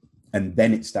 And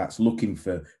then it starts looking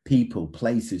for people,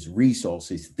 places,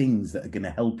 resources, things that are going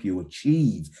to help you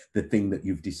achieve the thing that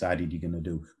you've decided you're going to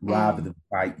do, rather than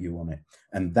fight you on it.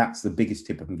 And that's the biggest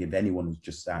tip I can give anyone who's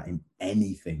just starting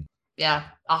anything. Yeah,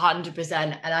 100%.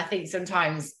 And I think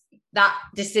sometimes that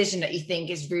decision that you think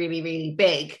is really, really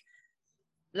big,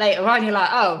 later on you're like,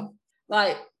 oh,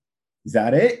 like, is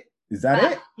that it? Is that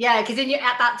it? Yeah, because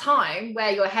at that time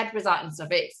where your head was at and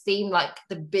stuff, it seemed like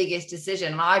the biggest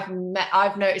decision. And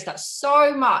I've noticed that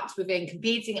so much within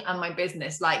competing and my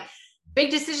business, like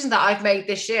big decisions that I've made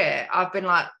this year, I've been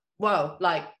like, whoa,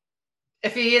 like a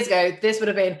few years ago, this would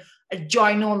have been a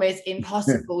ginormous,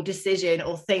 impossible decision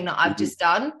or thing that I've just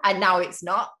done. And now it's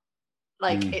not.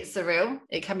 Like, it's surreal.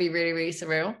 It can be really, really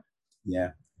surreal. Yeah.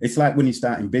 It's like when you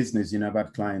start in business, I've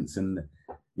had clients and,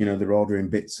 they're ordering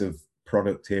bits of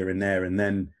product here and there, and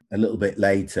then a little bit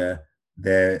later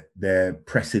they're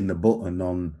pressing the button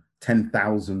on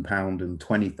 £10,000 and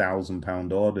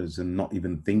 £20,000 orders and not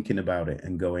even thinking about it,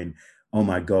 and going, oh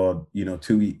my God,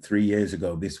 2-3 years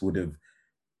ago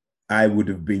I would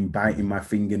have been biting my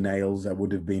fingernails, I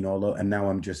would have been all over, and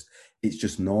now it's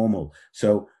just normal.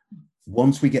 So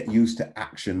once we get used to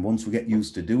action, once we get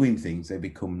used to doing things, they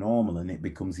become normal, and it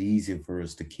becomes easier for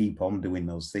us to keep on doing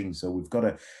those things. So we've got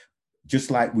to,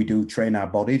 just like we do train our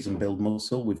bodies and build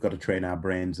muscle, we've got to train our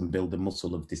brains and build the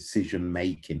muscle of decision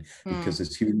making, because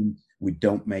as humans, we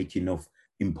don't make enough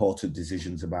important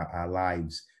decisions about our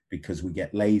lives, because we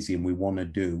get lazy and we want to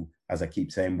do, as I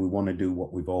keep saying, we want to do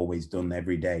what we've always done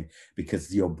every day,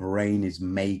 because your brain is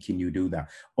making you do that.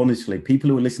 Honestly, people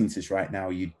who are listening to this right now,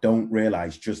 you don't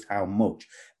realize just how much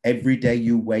every day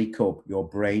you wake up, your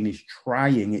brain is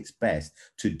trying its best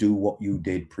to do what you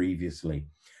did previously.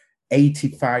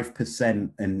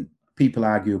 85%, and people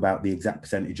argue about the exact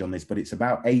percentage on this, but it's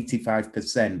about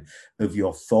 85% of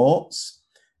your thoughts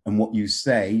and what you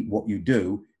say, what you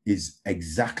do, is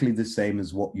exactly the same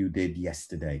as what you did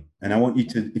yesterday. And I want you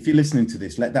to, if you're listening to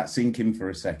this, let that sink in for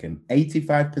a second.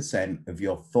 85% of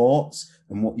your thoughts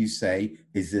and what you say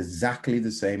is exactly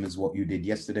the same as what you did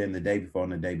yesterday and the day before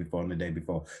and the day before and the day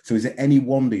before. So is it any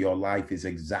wonder your life is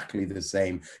exactly the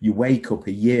same? You wake up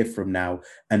a year from now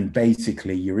and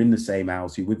basically you're in the same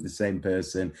house, you're with the same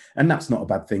person, and that's not a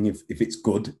bad thing if it's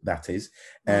good, that is.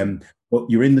 But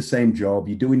you're in the same job,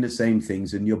 you're doing the same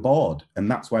things, and you're bored.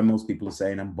 And that's why most people are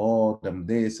saying, I'm bored, I'm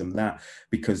this, I'm that,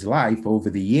 because life over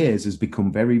the years has become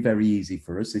very, very easy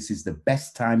for us. This is the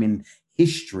best time in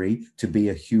history to be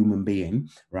a human being,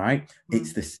 right?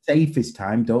 It's the safest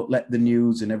time. Don't let the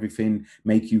news and everything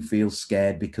make you feel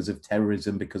scared because of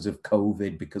terrorism, because of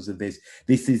COVID, because of this.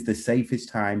 This is the safest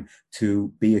time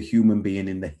to be a human being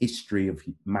in the history of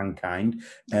mankind.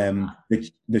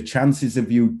 The chances of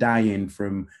you dying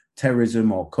from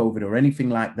terrorism or COVID or anything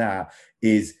like that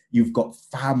is you've got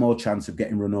far more chance of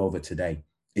getting run over today.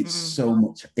 It's so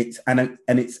much, it's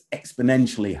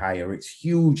exponentially higher. It's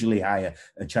hugely higher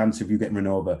a chance of you getting run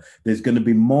over. There's going to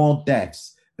be more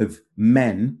deaths of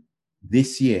men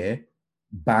this year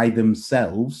by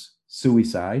themselves,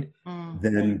 suicide,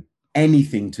 than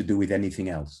anything to do with anything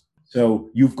else. So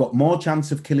you've got more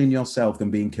chance of killing yourself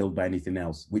than being killed by anything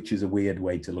else, which is a weird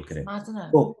way to look at it. I don't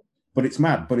know. But it's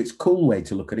mad, but it's a cool way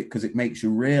to look at it because it makes you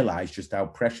realize just how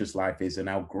precious life is and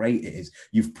how great it is.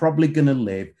 You're probably going to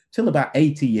live till about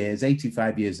 80 years,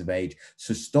 85 years of age.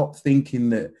 So stop thinking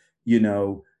that, you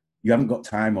know, you haven't got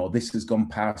time or this has gone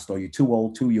past or you're too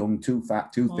old, too young, too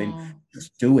fat, too thin.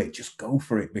 Just do it. Just go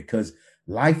for it because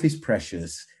life is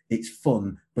precious. It's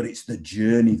fun, but it's the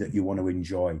journey that you want to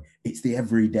enjoy. It's the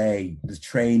everyday, the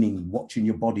training, watching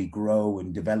your body grow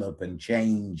and develop and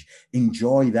change.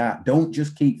 Enjoy that. Don't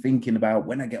just keep thinking about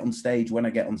when I get on stage,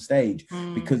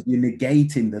 because you're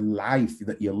negating the life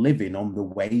that you're living on the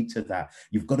way to that.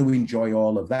 You've got to enjoy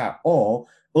all of that. Or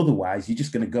otherwise, you're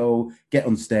just going to go get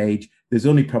on stage. There's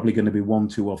only probably going to be 1,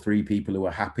 2, or 3 people who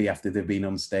are happy after they've been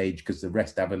on stage because the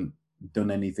rest haven't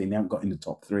done anything, they haven't got in the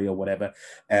top 3 or whatever,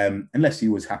 unless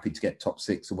you was happy to get top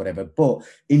 6 or whatever. But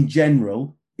in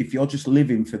general, if you're just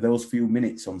living for those few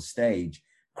minutes on stage,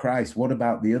 Christ, what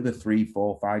about the other 3,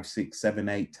 4, 5, 6, 7,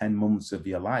 8, 10 months of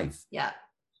your life? Yeah.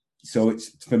 So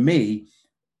it's, for me,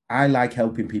 I like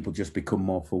helping people just become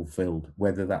more fulfilled,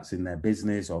 whether that's in their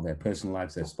business or their personal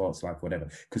lives, their sports life, whatever,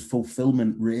 because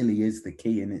fulfillment really is the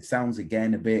key. And it sounds,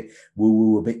 again, a bit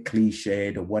woo-woo, a bit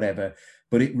cliched or whatever,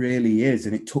 but it really is.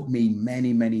 And it took me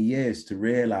many, many years to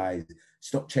realize,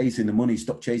 stop chasing the money,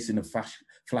 stop chasing the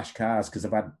flash cars, because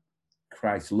I've had,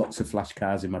 Christ, lots of flash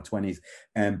cars in my 20s.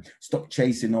 Stop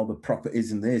chasing all the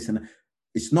properties and this. And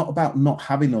it's not about not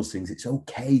having those things. It's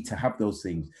okay to have those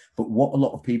things. But what a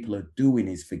lot of people are doing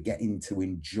is forgetting to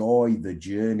enjoy the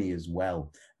journey as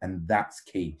well. And that's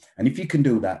key. And if you can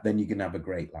do that, then you can have a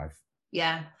great life.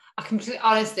 Yeah. I completely,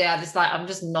 honestly, I'm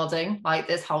just nodding like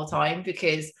this whole time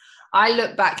because I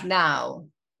look back now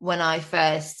when I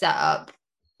first set up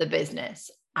the business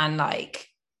and like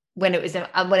when it was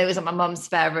in my mum's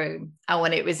spare room and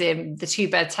when it was in the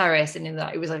 2-bed terrace and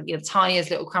it was like, you know, tiniest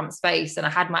little cramped space, and I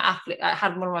had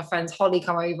one of my friends, Holly,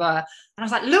 come over and I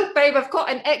was like, look babe, I've got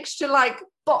an extra like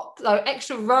box, like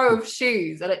extra row of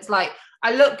shoes. And it's like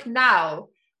I look now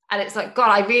and it's like, God,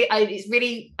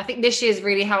 I think this year's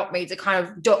really helped me to kind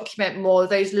of document more of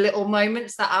those little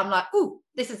moments that I'm like, oh,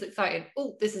 this is exciting,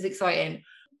 oh, this is exciting.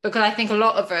 Because I think a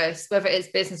lot of us, whether it's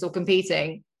business or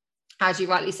competing, as you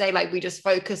rightly say, like we just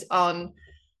focus on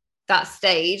that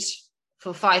stage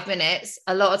for 5 minutes.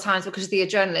 A lot of times because of the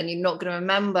adrenaline, you're not going to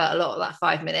remember a lot of that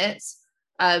 5 minutes.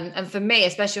 And for me,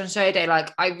 especially on show day,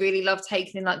 like I really love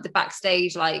taking in like the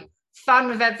backstage, like fun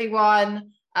with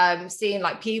everyone, seeing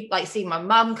like people, like seeing my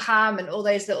mum come and all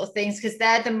those little things, because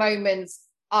they're the moments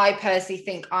I personally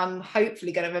think I'm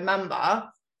hopefully going to remember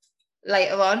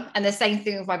later on. And the same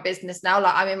thing with my business now.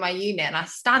 Like I'm in my unit and I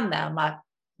stand there, I'm like,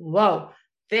 whoa.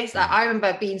 This, like, I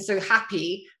remember being so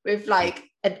happy with like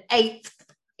an 1/8.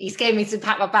 He scared me to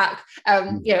pat my back.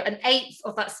 You know, an 1/8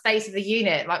 of that space of the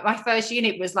unit. Like my first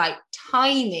unit was like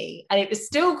tiny, and it was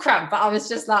still cramped. But I was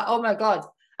just like, oh my God!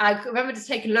 And I remember just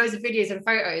taking loads of videos and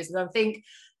photos. And I think,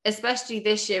 especially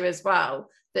this year as well,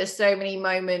 there's so many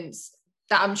moments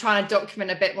that I'm trying to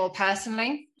document a bit more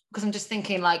personally, because I'm just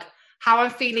thinking like, how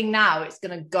I'm feeling now, it's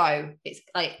gonna go. It's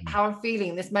like how I'm feeling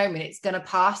in this moment, it's gonna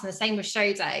pass. And the same with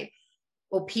show day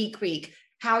or peak week,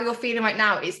 how you're feeling right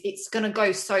now it's going to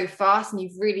go so fast, and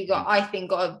you've really got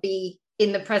to be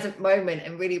in the present moment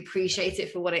and really appreciate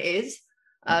it for what it is.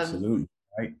 Absolutely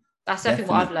right. That's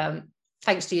definitely what I've learned,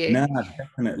 thanks to you. No,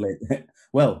 definitely.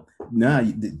 Well, no,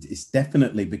 it's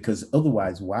definitely, because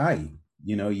otherwise, why?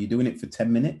 You know, you're doing it for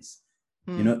 10 minutes,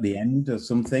 you know, at the end or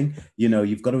something. You know,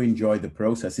 you've got to enjoy the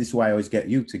process. This is why I always get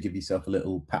you to give yourself a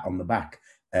little pat on the back.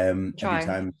 every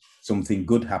time something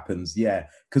good happens. Yeah,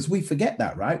 because we forget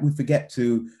that, right? We forget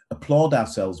to applaud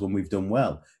ourselves when we've done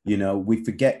well. We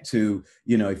forget to,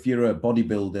 if you're a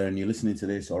bodybuilder and you're listening to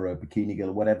this, or a bikini girl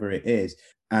or whatever it is,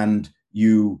 and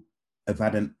you have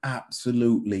had an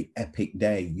absolutely epic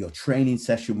day, your training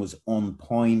session was on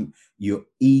point, your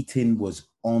eating was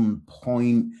on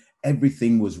point,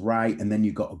 everything was right, and then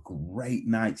you got a great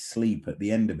night's sleep at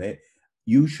the end of it,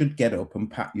 you should get up and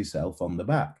pat yourself on the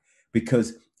back,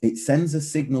 because it sends a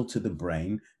signal to the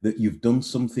brain that you've done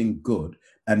something good,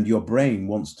 and your brain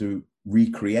wants to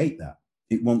recreate that.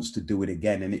 It wants to do it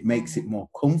again, and it makes it more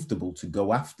comfortable to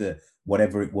go after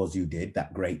whatever it was you did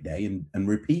that great day and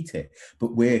repeat it.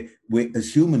 But we're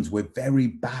as humans, we're very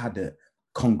bad at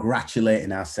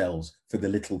congratulating ourselves for the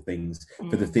little things,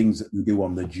 for the things that we do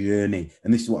on the journey.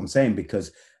 And this is what I'm saying,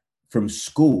 because from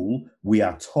school, we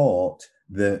are taught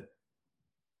that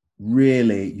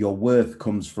really your worth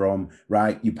comes from,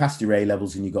 right, you passed your A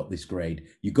levels and you got this grade,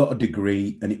 you got a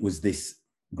degree and it was this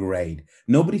grade.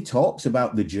 Nobody talks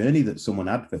about the journey that someone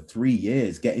had for 3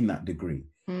 years getting that degree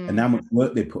and how much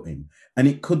work they put in. And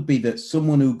it could be that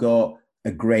someone who got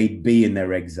a grade B in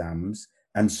their exams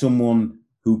and someone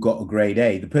who got a grade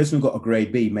A, the person who got a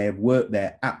grade B may have worked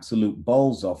their absolute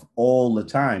balls off all the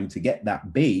time to get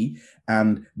that B,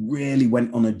 and really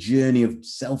went on a journey of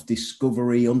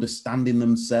self-discovery, understanding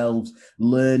themselves,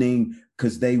 learning,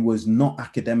 because they was not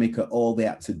academic at all. They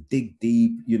had to dig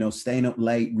deep, staying up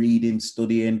late, reading,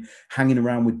 studying, hanging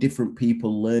around with different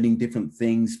people, learning different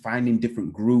things, finding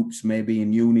different groups, maybe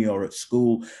in uni or at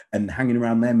school, and hanging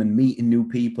around them and meeting new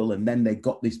people. And then they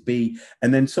got this B,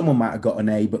 and then someone might have got an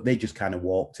A, but they just kind of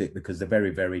walked it because they're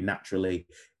very, very naturally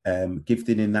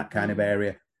gifted in that kind of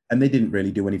area. And they didn't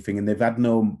really do anything, and they've had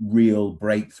no real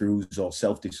breakthroughs or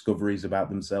self-discoveries about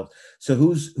themselves. So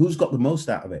who's got the most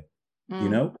out of it,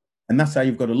 And that's how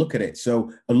you've got to look at it.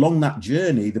 So along that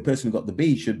journey, the person who got the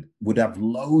B would have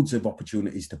loads of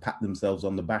opportunities to pat themselves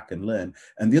on the back and learn,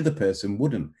 and the other person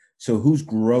wouldn't. So who's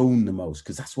grown the most?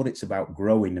 Because that's what it's about,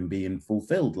 growing and being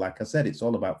fulfilled. Like I said, it's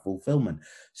all about fulfillment.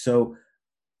 So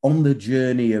on the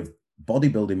journey of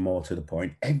bodybuilding, more to the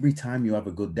point, every time you have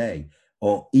a good day,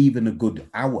 or even a good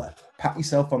hour, pat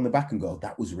yourself on the back and go,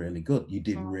 that was really good. You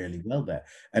did really well there.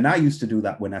 And I used to do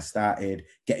that when I started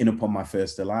getting up on my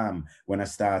first alarm, when I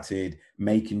started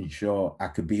making sure I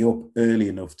could be up early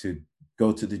enough to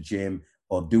go to the gym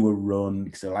or do a run,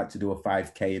 because I like to do a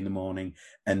 5K in the morning.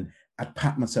 And I'd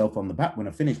pat myself on the back when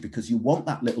I finished, because you want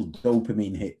that little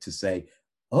dopamine hit to say,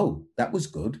 oh, that was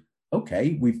good.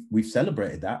 Okay, we've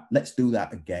celebrated that. Let's do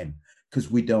that again. Because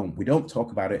we don't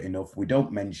talk about it enough. We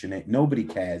don't mention it. Nobody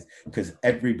cares, because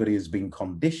everybody has been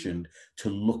conditioned to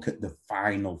look at the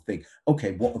final thing.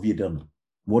 Okay, what have you done?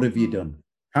 What have you done?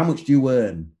 How much do you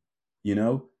earn?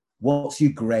 What's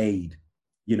your grade?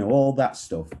 All that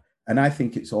stuff. And I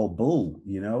think it's all bull.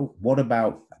 What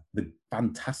about the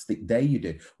fantastic day you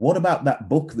did? What about that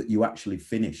book that you actually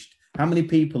finished? How many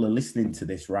people are listening to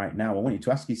this right now? I want you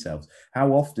to ask yourselves,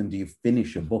 how often do you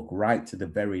finish a book right to the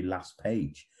very last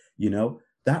page?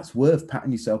 That's worth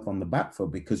patting yourself on the back for,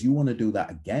 because you want to do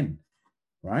that again,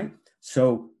 right?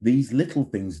 So these little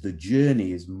things, the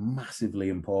journey is massively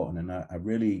important. And I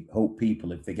really hope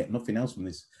people, if they get nothing else from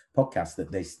this podcast,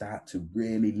 that they start to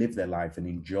really live their life and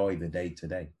enjoy the day to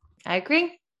day. I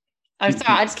agree. I'm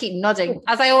sorry, I just keep nodding,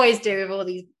 as I always do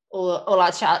with all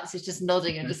our chats, is just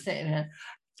nodding and just sitting here.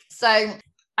 So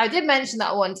I did mention that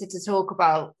I wanted to talk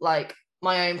about like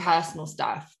my own personal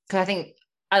stuff, because I think,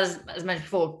 as mentioned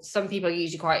before, some people are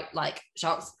usually quite like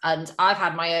shocked, and I've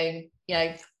had my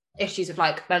own, issues with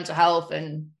like mental health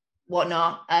and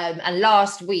whatnot. And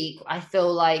last week, I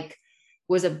feel like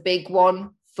was a big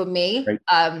one for me.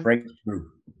 Breakthrough.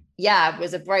 Yeah, it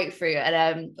was a breakthrough,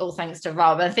 and all thanks to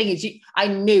Rob. And the thing is, I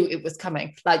knew it was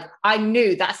coming. Like, I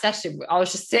knew that session. I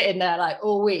was just sitting there like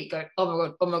all week going,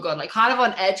 oh my god, like kind of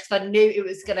on edge, because I knew it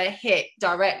was going to hit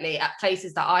directly at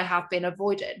places that I have been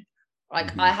avoiding.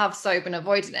 Like, I have so been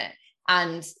avoiding it.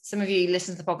 And some of you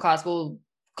listen to the podcast will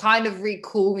kind of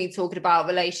recall me talking about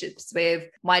relationships with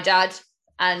my dad.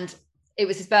 And it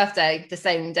was his birthday the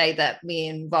same day that me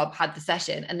and Rob had the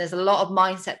session. And there's a lot of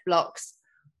mindset blocks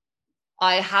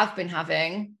I have been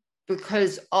having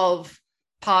because of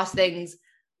past things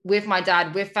with my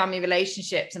dad, with family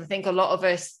relationships. And I think a lot of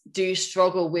us do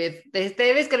struggle with this.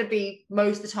 There is going to be,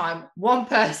 most of the time, one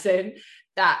person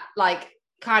that like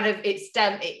kind of it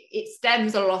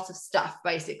stems a lot of stuff,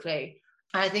 basically.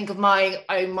 And I think of my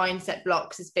own mindset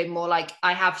blocks has been more like,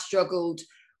 I have struggled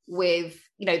with,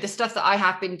 the stuff that I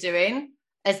have been doing.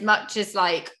 As much as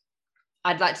like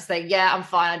I'd like to say, yeah, I'm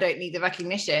fine, I don't need the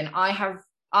recognition, I have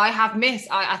I have missed.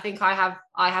 I think I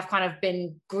have kind of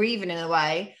been grieving in a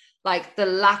way, like the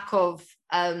lack of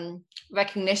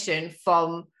recognition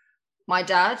from my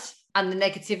dad and the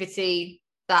negativity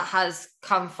that has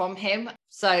come from him.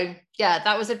 So yeah,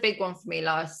 that was a big one for me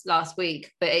last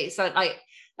week. But it's like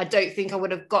I don't think I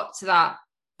would have got to that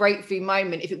breakthrough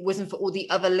moment if it wasn't for all the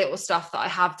other little stuff that I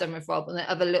have done with Rob and the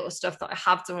other little stuff that I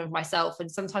have done with myself.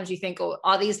 And sometimes you think, oh,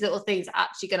 are these little things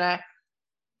actually gonna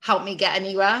help me get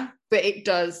anywhere? But it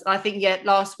does. I think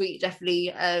last week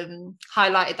definitely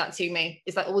highlighted that to me.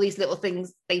 It's like all these little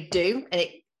things they do, and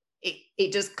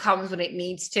it just comes when it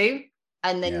needs to,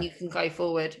 and then you can go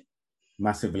forward.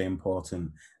 Massively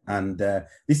important. And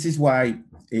this is why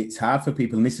it's hard for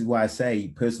people, and this is why I say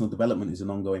personal development is an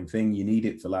ongoing thing. You need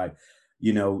it for, like,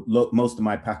 you know, look, most of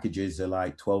my packages are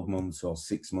like 12 months or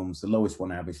 6 months. The lowest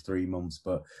one I have is 3 months,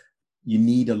 but you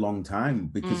need a long time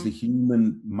because the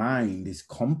human mind is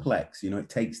complex. You know, it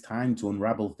takes time to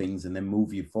unravel things and then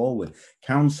move you forward.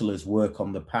 Counselors work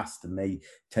on the past and they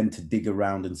tend to dig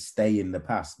around and stay in the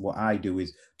past. What I do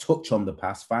is touch on the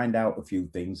past, find out a few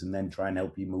things, and then try and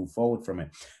help you move forward from it.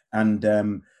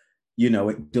 And, you know,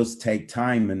 it does take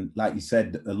time. And like you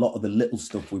said, a lot of the little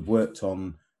stuff we've worked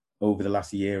on over the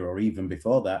last year or even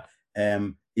before that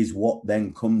is what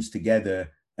then comes together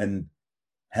and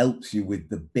helps you with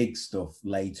the big stuff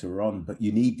later on. But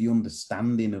you need the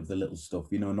understanding of the little stuff,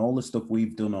 you know, and all the stuff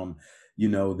we've done on, you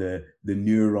know, the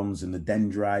neurons and the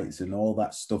dendrites and all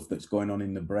that stuff that's going on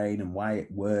in the brain and why it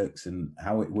works and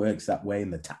how it works that way,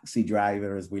 and the taxi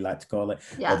driver, as we like to call it,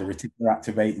 or the reticular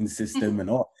activating system and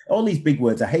all these big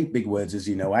words. I hate big words, as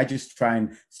you know. I just try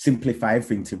and simplify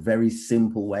everything to very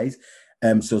simple ways.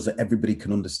 So that everybody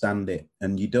can understand it,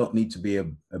 and you don't need to be a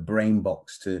brain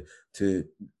box to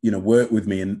you know, work with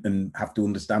me and have to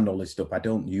understand all this stuff. I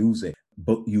don't use it,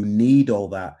 but you need all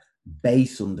that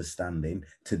base understanding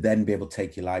to then be able to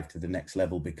take your life to the next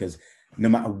level. Because no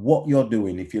matter what you're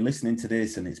doing, if you're listening to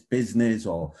this and it's business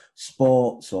or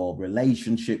sports or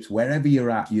relationships, wherever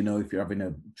you're at, you know, if you're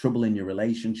having trouble in your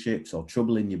relationships or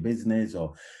trouble in your business,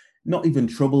 or not even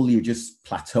trouble, you're just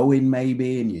plateauing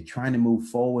maybe and you're trying to move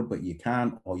forward but you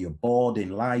can't, or you're bored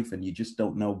in life and you just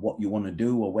don't know what you want to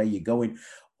do or where you're going,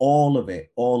 all of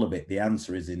it, the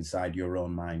answer is inside your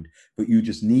own mind. But you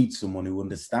just need someone who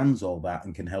understands all that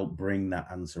and can help bring that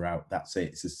answer out. That's it.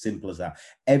 It's as simple as that.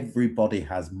 Everybody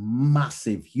has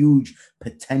massive, huge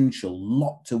potential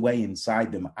locked away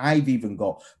inside them. I've even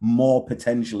got more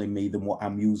potential in me than what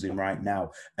I'm using right now.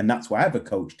 And that's why I have a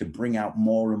coach, to bring out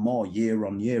more and more year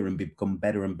on year and become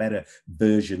better and better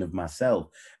version of myself.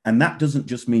 And that doesn't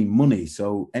just mean money.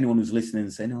 So anyone who's listening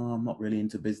and saying, oh, I'm not really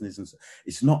into business, and so,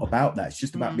 it's not about that. It's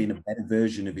just about being a better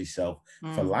version of yourself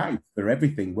for life, for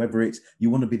everything, whether it's you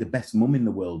want to be the best mum in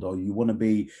the world, or you want to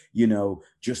be, you know,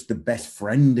 just the best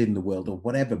friend in the world, or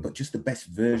whatever, but just the best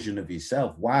version of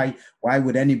yourself. Why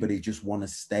would anybody just want to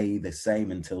stay the same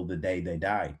until the day they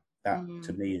die? That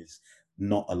to me is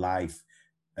not a life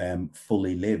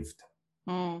fully lived.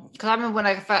 Because I remember when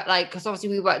I felt like, because obviously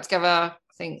we worked together,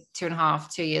 I think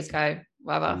 2 years ago,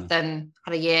 whatever, then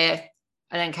had a year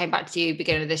and then came back to you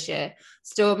beginning of this year.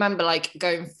 Still remember like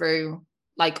going through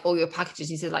like all your packages.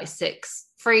 You said like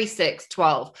 3, 6,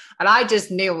 12. And I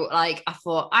just knew, like, I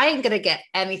thought I ain't going to get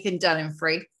anything done in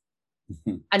 3.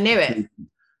 I knew it.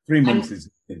 3 months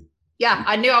is. Yeah,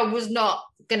 I knew I was not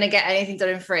going to get anything done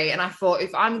in 3. And I thought,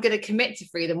 if I'm going to commit to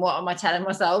 3, then what am I telling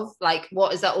myself? Like,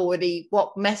 what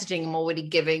messaging I'm already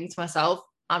giving to myself?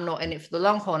 I'm not in it for the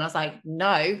long haul. And I was like,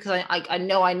 no, because I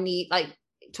know I need like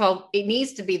 12. It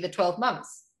needs to be the 12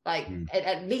 months, like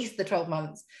at least the 12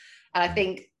 months. And I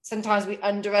think sometimes we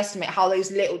underestimate how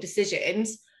those little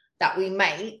decisions that we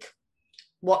make,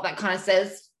 what that kind of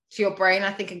says to your brain.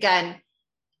 I think, again,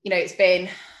 you know, it's been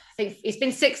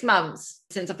 6 months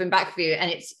since I've been back for you.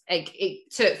 And it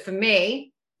took for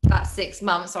me that 6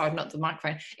 months. Sorry, not the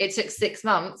microphone. It took 6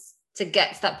 months to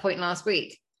get to that point last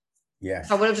week. Yes.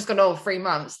 If I would have just gone over 3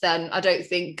 months, then I don't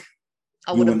think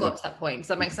I would have got to that point. Does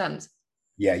that make sense?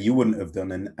 Yeah, you wouldn't have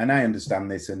done. And I understand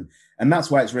this. And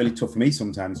that's why it's really tough for me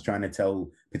sometimes trying to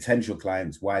tell potential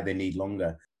clients why they need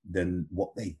longer than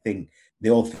what they think.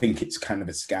 They all think it's kind of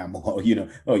a scam, or, you know,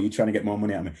 oh, you're trying to get more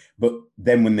money out of me. But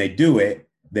then when they do it,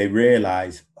 they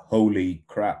realize, holy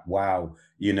crap, wow.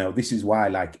 You know, this is why,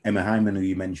 like Emma Hyman, who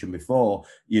you mentioned before,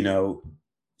 you know,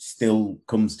 still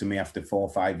comes to me after 4 or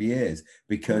 5 years,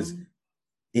 because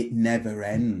it never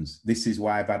ends. This is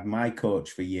why I've had my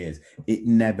coach for years. It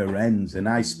never ends. And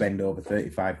I spend over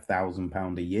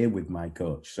 £35,000 a year with my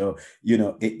coach. So, you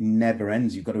know, it never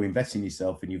ends. You've got to invest in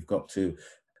yourself, and you've got to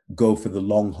go for the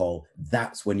long haul,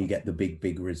 that's when you get the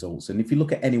big results. And if you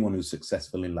look at anyone who's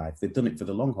successful in life, they've done it for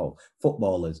the long haul.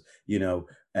 Footballers,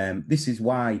 this is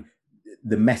why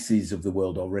the Messis of the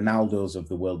world or Ronaldos of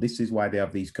the world, this is why they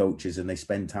have these coaches and they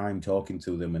spend time talking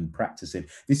to them and practicing.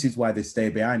 This is why they stay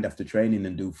behind after training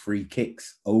and do free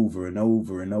kicks over and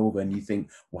over and over. And you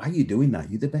think, why are you doing that?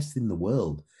 You're the best in the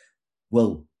world.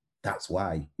 Well, that's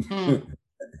why.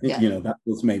 Yeah. That's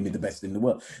what's made me the best in the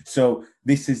world. So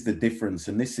this is the difference.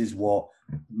 And this is what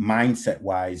mindset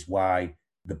wise, why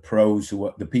the pros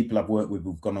the people I've worked with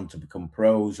who've gone on to become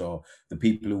pros, or the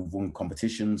people who've won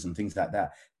competitions and things like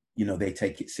that, they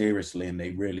take it seriously and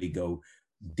they really go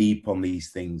deep on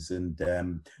these things and,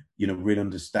 really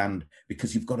understand,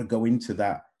 because you've got to go into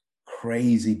that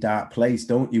crazy dark place,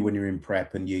 don't you, when you're in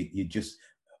prep and you just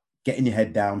getting your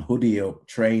head down, hoodie up,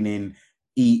 training,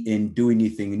 eating, doing your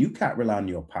thing, and you can't rely on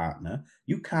your partner.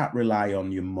 You can't rely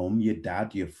on your mum, your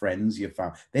dad, your friends, your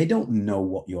family. They don't know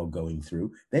what you're going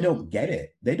through. They don't get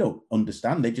it. They don't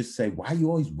understand. They just say, why are you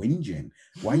always whinging?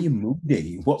 Why are you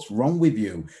moody? What's wrong with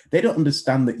you? They don't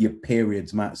understand that your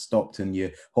periods might have stopped and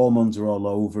your hormones are all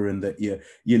over, and that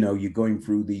you're going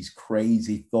through these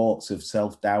crazy thoughts of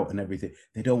self-doubt and everything.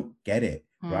 They don't get it,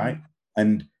 right?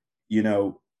 And,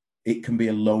 it can be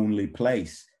a lonely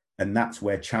place. And that's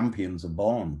where champions are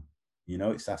born.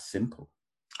 It's that simple.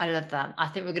 I love that. I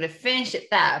think we're going to finish it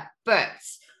there. But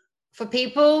for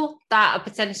people that are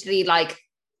potentially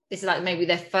this is maybe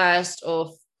their first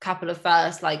or couple of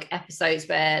first episodes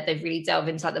where they've really delved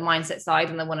into the mindset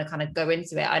side and they want to kind of go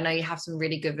into it. I know you have some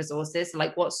really good resources. So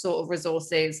what sort of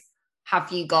resources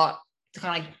have you got to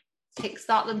kind of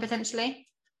kickstart them potentially?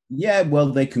 Yeah, well,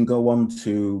 they can go on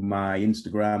to my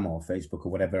Instagram or Facebook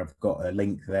or whatever. I've got a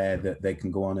link there that they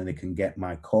can go on and they can get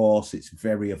my course. It's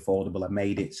very affordable. I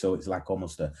made it so it's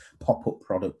almost a pop-up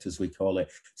product, as we call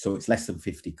it. So it's less than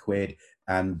 50 quid.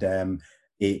 And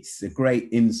it's a great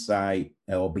insight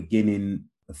or beginning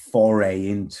foray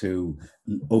into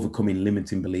overcoming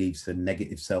limiting beliefs and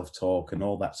negative self-talk and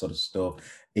all that sort of stuff.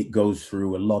 It goes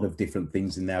through a lot of different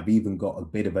things in there. I've even got a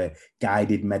bit of a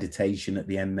guided meditation at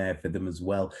the end there for them as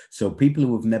well. So people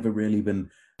who have never really even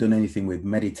done anything with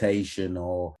meditation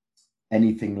or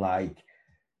anything where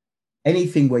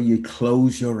you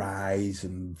close your eyes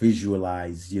and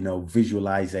visualize,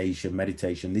 visualization,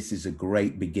 meditation, this is a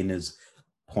great beginner's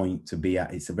point to be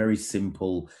at. It's a very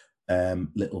simple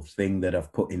little thing that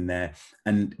I've put in there,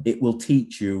 and it will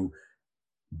teach you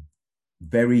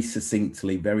very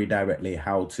succinctly, very directly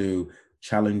how to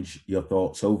challenge your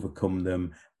thoughts, overcome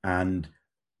them, and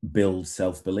build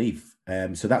self-belief.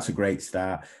 So that's a great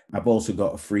start. I've also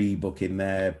got a free book in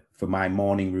there for my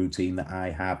morning routine that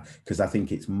I have, because I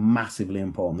think it's massively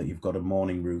important that you've got a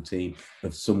morning routine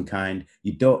of some kind.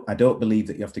 I don't believe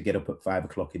that you have to get up at 5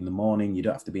 o'clock in the morning. You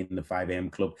don't have to be in the 5 a.m.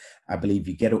 club. I believe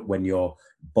you get up when your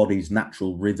body's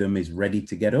natural rhythm is ready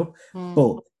to get up.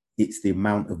 But it's the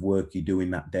amount of work you do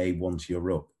in that day once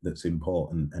you're up that's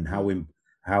important, and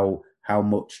how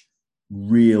much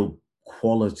real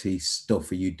quality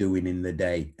stuff are you doing in the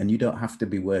day. And you don't have to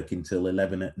be working till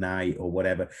 11 at night or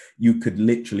whatever. You could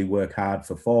literally work hard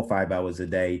for 4 or 5 hours a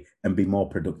day and be more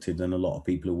productive than a lot of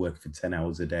people who work for 10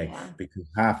 hours a day, because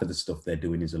half of the stuff they're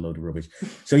doing is a load of rubbish.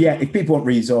 So yeah, if people want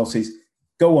resources,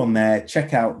 go on there,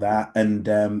 check out that,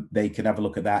 and they can have a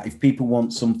look at that. If people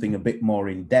want something a bit more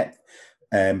in depth,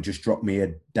 just drop me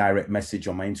a direct message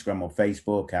on my Instagram or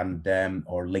Facebook, and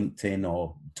or LinkedIn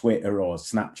or Twitter or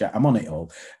Snapchat. I'm on it all.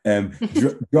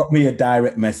 Drop me a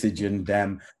direct message,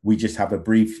 and we just have a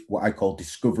brief, what I call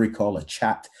discovery call, a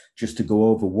chat, just to go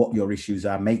over what your issues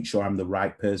are, make sure I'm the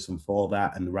right person for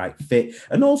that and the right fit,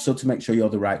 and also to make sure you're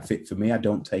the right fit for me. I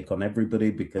don't take on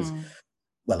everybody because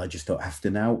well, I just don't have to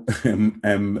now.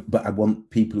 But I want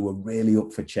people who are really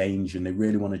up for change and they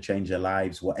really want to change their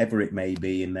lives, whatever it may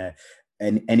be in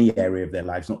any area of their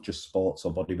lives, not just sports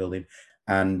or bodybuilding.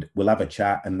 And we'll have a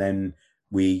chat, and then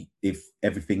if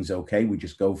everything's okay, we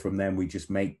just go from there, and we just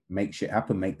make shit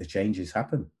happen, make the changes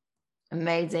happen.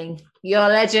 Amazing. You're a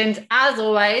legend, as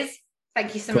always.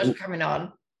 Thank you so much for coming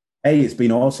on. Hey, it's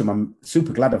been awesome. I'm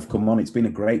super glad I've come on. It's been a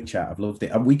great chat. I've loved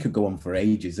it. And we could go on for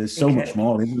ages. There's so much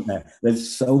more, isn't there? There's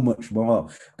so much more.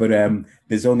 But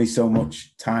there's only so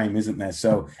much time, isn't there?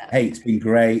 So, hey, it's been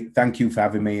great. Thank you for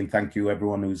having me. And thank you,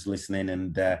 everyone who's listening.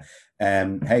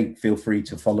 And hey, feel free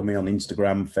to follow me on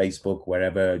Instagram, Facebook,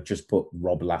 wherever. Just put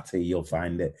Rob Latty, you'll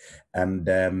find it. And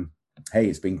hey,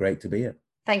 it's been great to be here.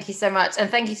 Thank you so much. And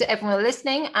thank you to everyone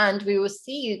listening. And we will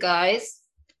see you guys.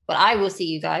 Well, I will see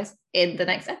you guys in the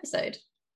next episode.